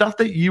the stuff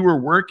that you were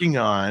working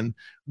on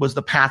was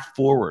the path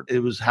forward. It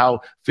was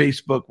how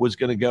Facebook was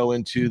going to go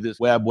into this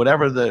web,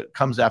 whatever that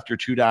comes after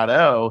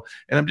 2.0.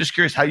 And I'm just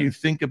curious how you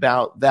think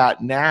about that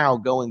now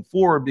going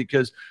forward,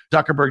 because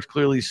Zuckerberg's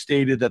clearly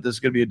stated that this is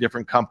going to be a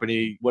different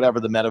company,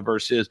 whatever the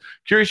metaverse is.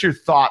 Curious your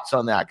thoughts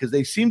on that, because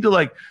they seem to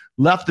like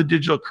left the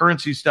digital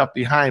currency stuff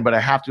behind, but I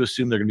have to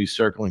assume they're going to be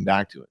circling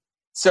back to it.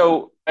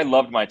 So I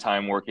loved my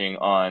time working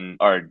on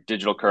our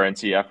digital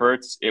currency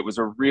efforts. It was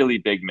a really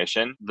big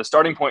mission. The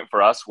starting point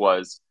for us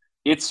was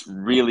it's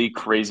really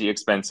crazy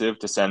expensive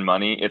to send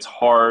money. It's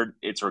hard.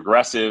 It's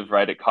regressive,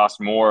 right? It costs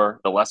more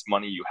the less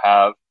money you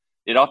have.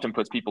 It often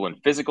puts people in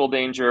physical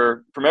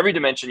danger from every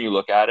dimension you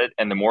look at it.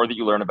 And the more that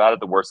you learn about it,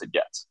 the worse it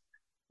gets.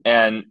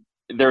 And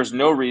there's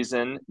no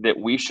reason that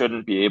we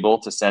shouldn't be able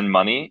to send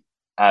money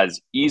as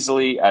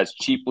easily, as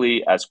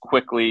cheaply, as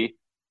quickly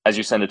as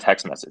you send a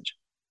text message.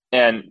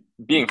 And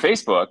being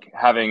Facebook,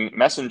 having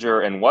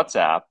Messenger and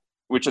WhatsApp,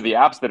 which are the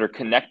apps that are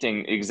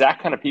connecting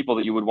exact kind of people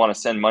that you would want to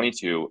send money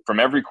to from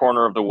every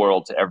corner of the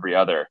world to every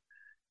other,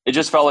 it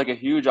just felt like a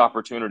huge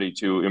opportunity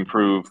to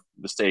improve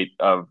the state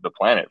of the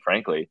planet,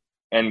 frankly.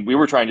 And we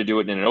were trying to do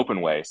it in an open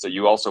way. So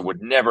you also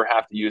would never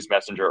have to use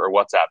Messenger or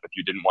WhatsApp if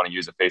you didn't want to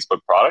use a Facebook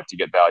product to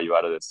get value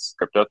out of this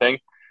crypto thing.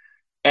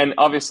 And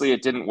obviously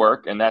it didn't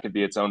work, and that could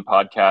be its own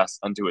podcast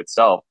unto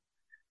itself.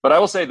 But I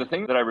will say the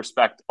thing that I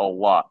respect a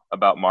lot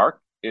about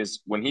Mark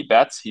is when he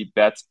bets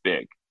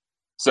big.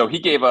 So he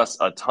gave us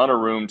a ton of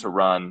room to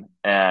run,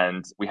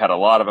 and we had a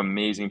lot of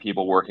amazing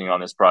people working on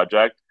this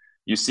project.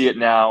 You see it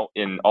now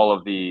in all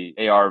of the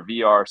AR,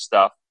 VR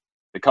stuff.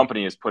 The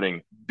company is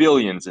putting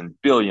billions and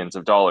billions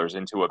of dollars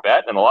into a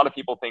bet, and a lot of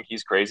people think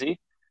he's crazy.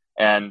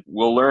 And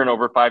we'll learn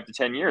over 5 to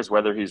 10 years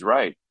whether he's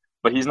right.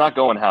 But he's not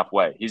going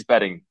halfway. He's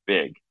betting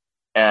big.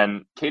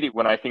 And Katie,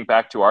 when I think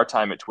back to our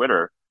time at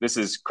Twitter, this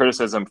is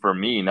criticism for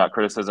me, not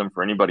criticism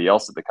for anybody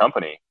else at the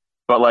company.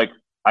 But like,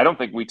 I don't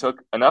think we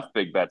took enough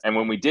big bets. And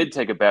when we did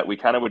take a bet, we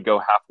kind of would go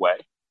halfway.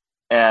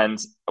 And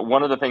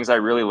one of the things I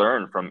really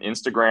learned from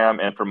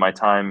Instagram and from my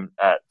time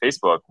at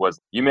Facebook was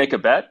you make a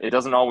bet, it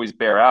doesn't always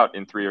bear out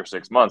in 3 or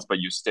 6 months, but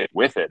you stick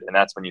with it. And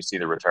that's when you see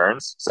the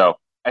returns. So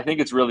I think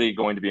it's really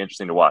going to be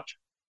interesting to watch.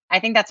 I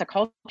think that's a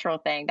cultural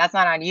thing. That's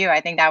not on you. I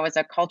think that was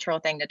a cultural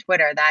thing to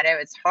Twitter, that it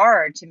was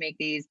hard to make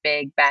these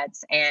big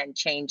bets and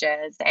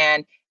changes.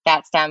 And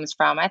that stems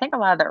from, I think, a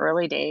lot of the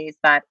early days,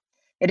 but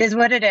it is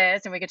what it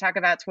is. And we could talk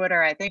about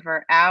Twitter, I think,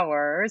 for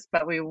hours,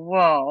 but we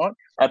won't.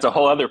 That's a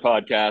whole other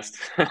podcast.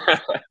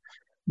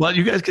 Well,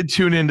 you guys can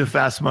tune in to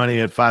Fast Money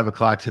at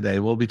 5:00 today.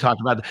 We'll be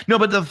talking about that. No,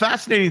 but the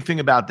fascinating thing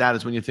about that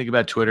is when you think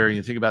about Twitter and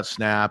you think about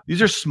Snap,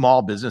 these are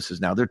small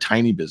businesses now. They're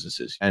tiny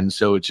businesses. And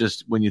so it's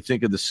just when you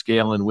think of the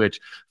scale in which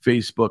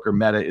Facebook or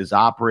Meta is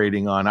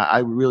operating on, I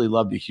really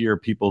love to hear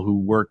people who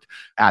worked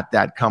at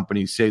that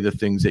company say the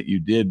things that you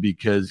did,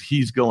 because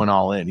he's going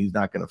all in. He's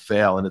not going to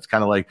fail. And it's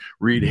kind of like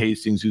Reed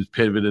Hastings, who's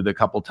pivoted a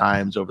couple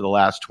times over the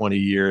last 20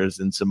 years,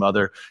 and some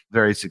other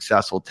very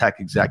successful tech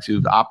execs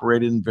who've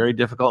operated in very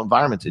difficult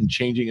environments and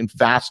changing in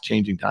fast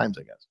changing times,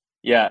 I guess.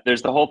 Yeah,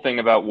 there's the whole thing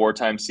about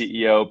wartime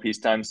CEO,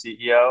 peacetime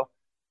CEO.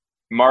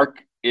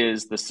 Mark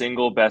is the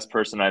single best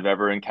person I've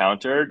ever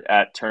encountered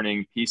at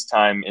turning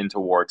peacetime into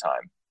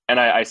wartime. And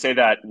I say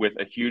that with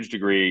a huge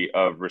degree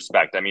of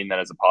respect. I mean that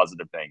as a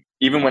positive thing.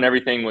 Even when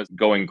everything was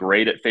going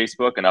great at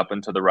Facebook and up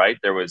and to the right,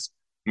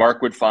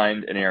 Mark would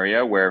find an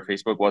area where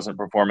Facebook wasn't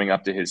performing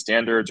up to his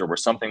standards, or where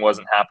something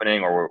wasn't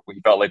happening, or we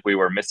felt like we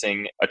were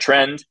missing a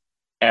trend,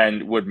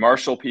 and would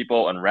marshal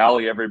people and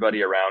rally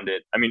everybody around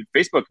it. I mean,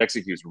 Facebook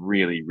executes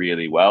really,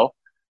 really well,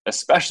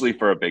 especially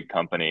for a big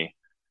company.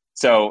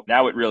 So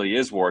now it really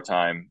is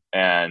wartime,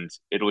 and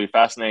it'll be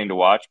fascinating to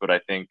watch. But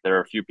I think there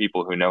are a few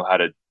people who know how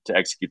to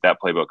execute that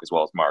playbook as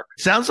well as Mark.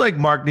 Sounds like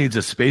Mark needs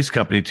a space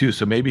company too.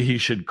 So maybe he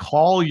should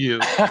call you.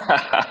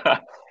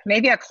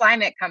 Maybe a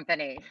climate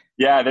company.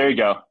 Yeah, there you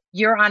go.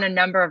 You're on a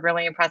number of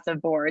really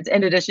impressive boards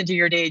in addition to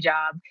your day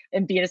job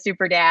and being a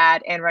super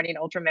dad and running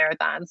ultra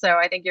marathons. So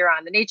I think you're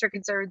on the Nature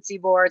Conservancy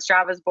board,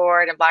 Strava's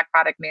board, and Black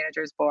Product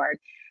Managers board.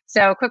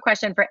 So quick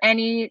question for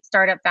any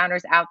startup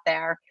founders out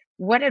there.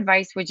 What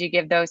advice would you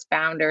give those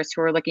founders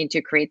who are looking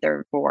to create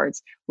their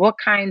boards? What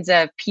kinds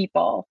of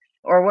people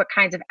or what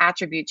kinds of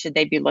attributes should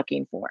they be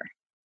looking for?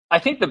 I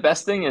think the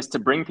best thing is to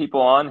bring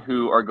people on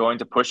who are going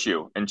to push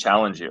you and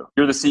challenge you.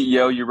 You're the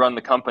CEO, you run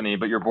the company,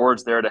 but your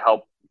board's there to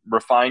help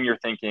refine your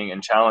thinking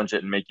and challenge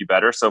it and make you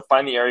better. So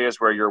find the areas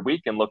where you're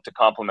weak and look to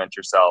complement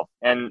yourself,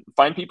 and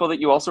find people that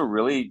you also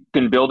really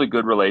can build a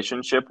good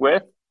relationship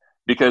with,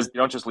 because you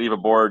don't just leave a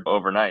board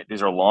overnight.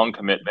 These are long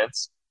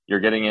commitments.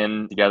 You're getting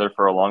in together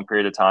for a long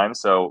period of time.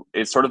 So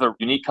it's sort of a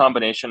unique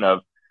combination of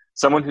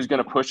someone who's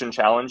going to push and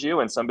challenge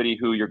you, and somebody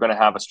who you're going to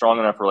have a strong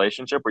enough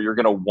relationship where you're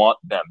going to want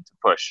them to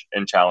push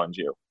and challenge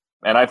you.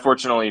 And I've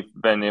fortunately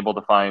been able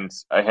to find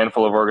a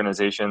handful of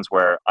organizations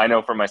where I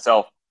know for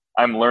myself,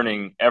 I'm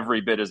learning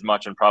every bit as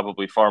much and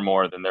probably far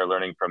more than they're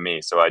learning from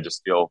me. So I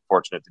just feel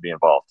fortunate to be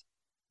involved.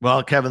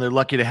 Well, Kevin, they're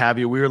lucky to have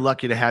you. We were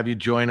lucky to have you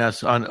join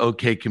us on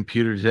OK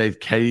Computer today.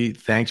 Katie,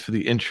 thanks for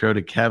the intro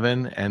to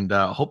Kevin, and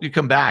hope you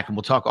come back and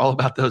we'll talk all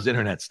about those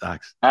internet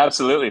stocks.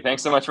 Absolutely.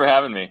 Thanks so much for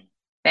having me.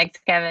 Thanks,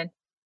 Kevin.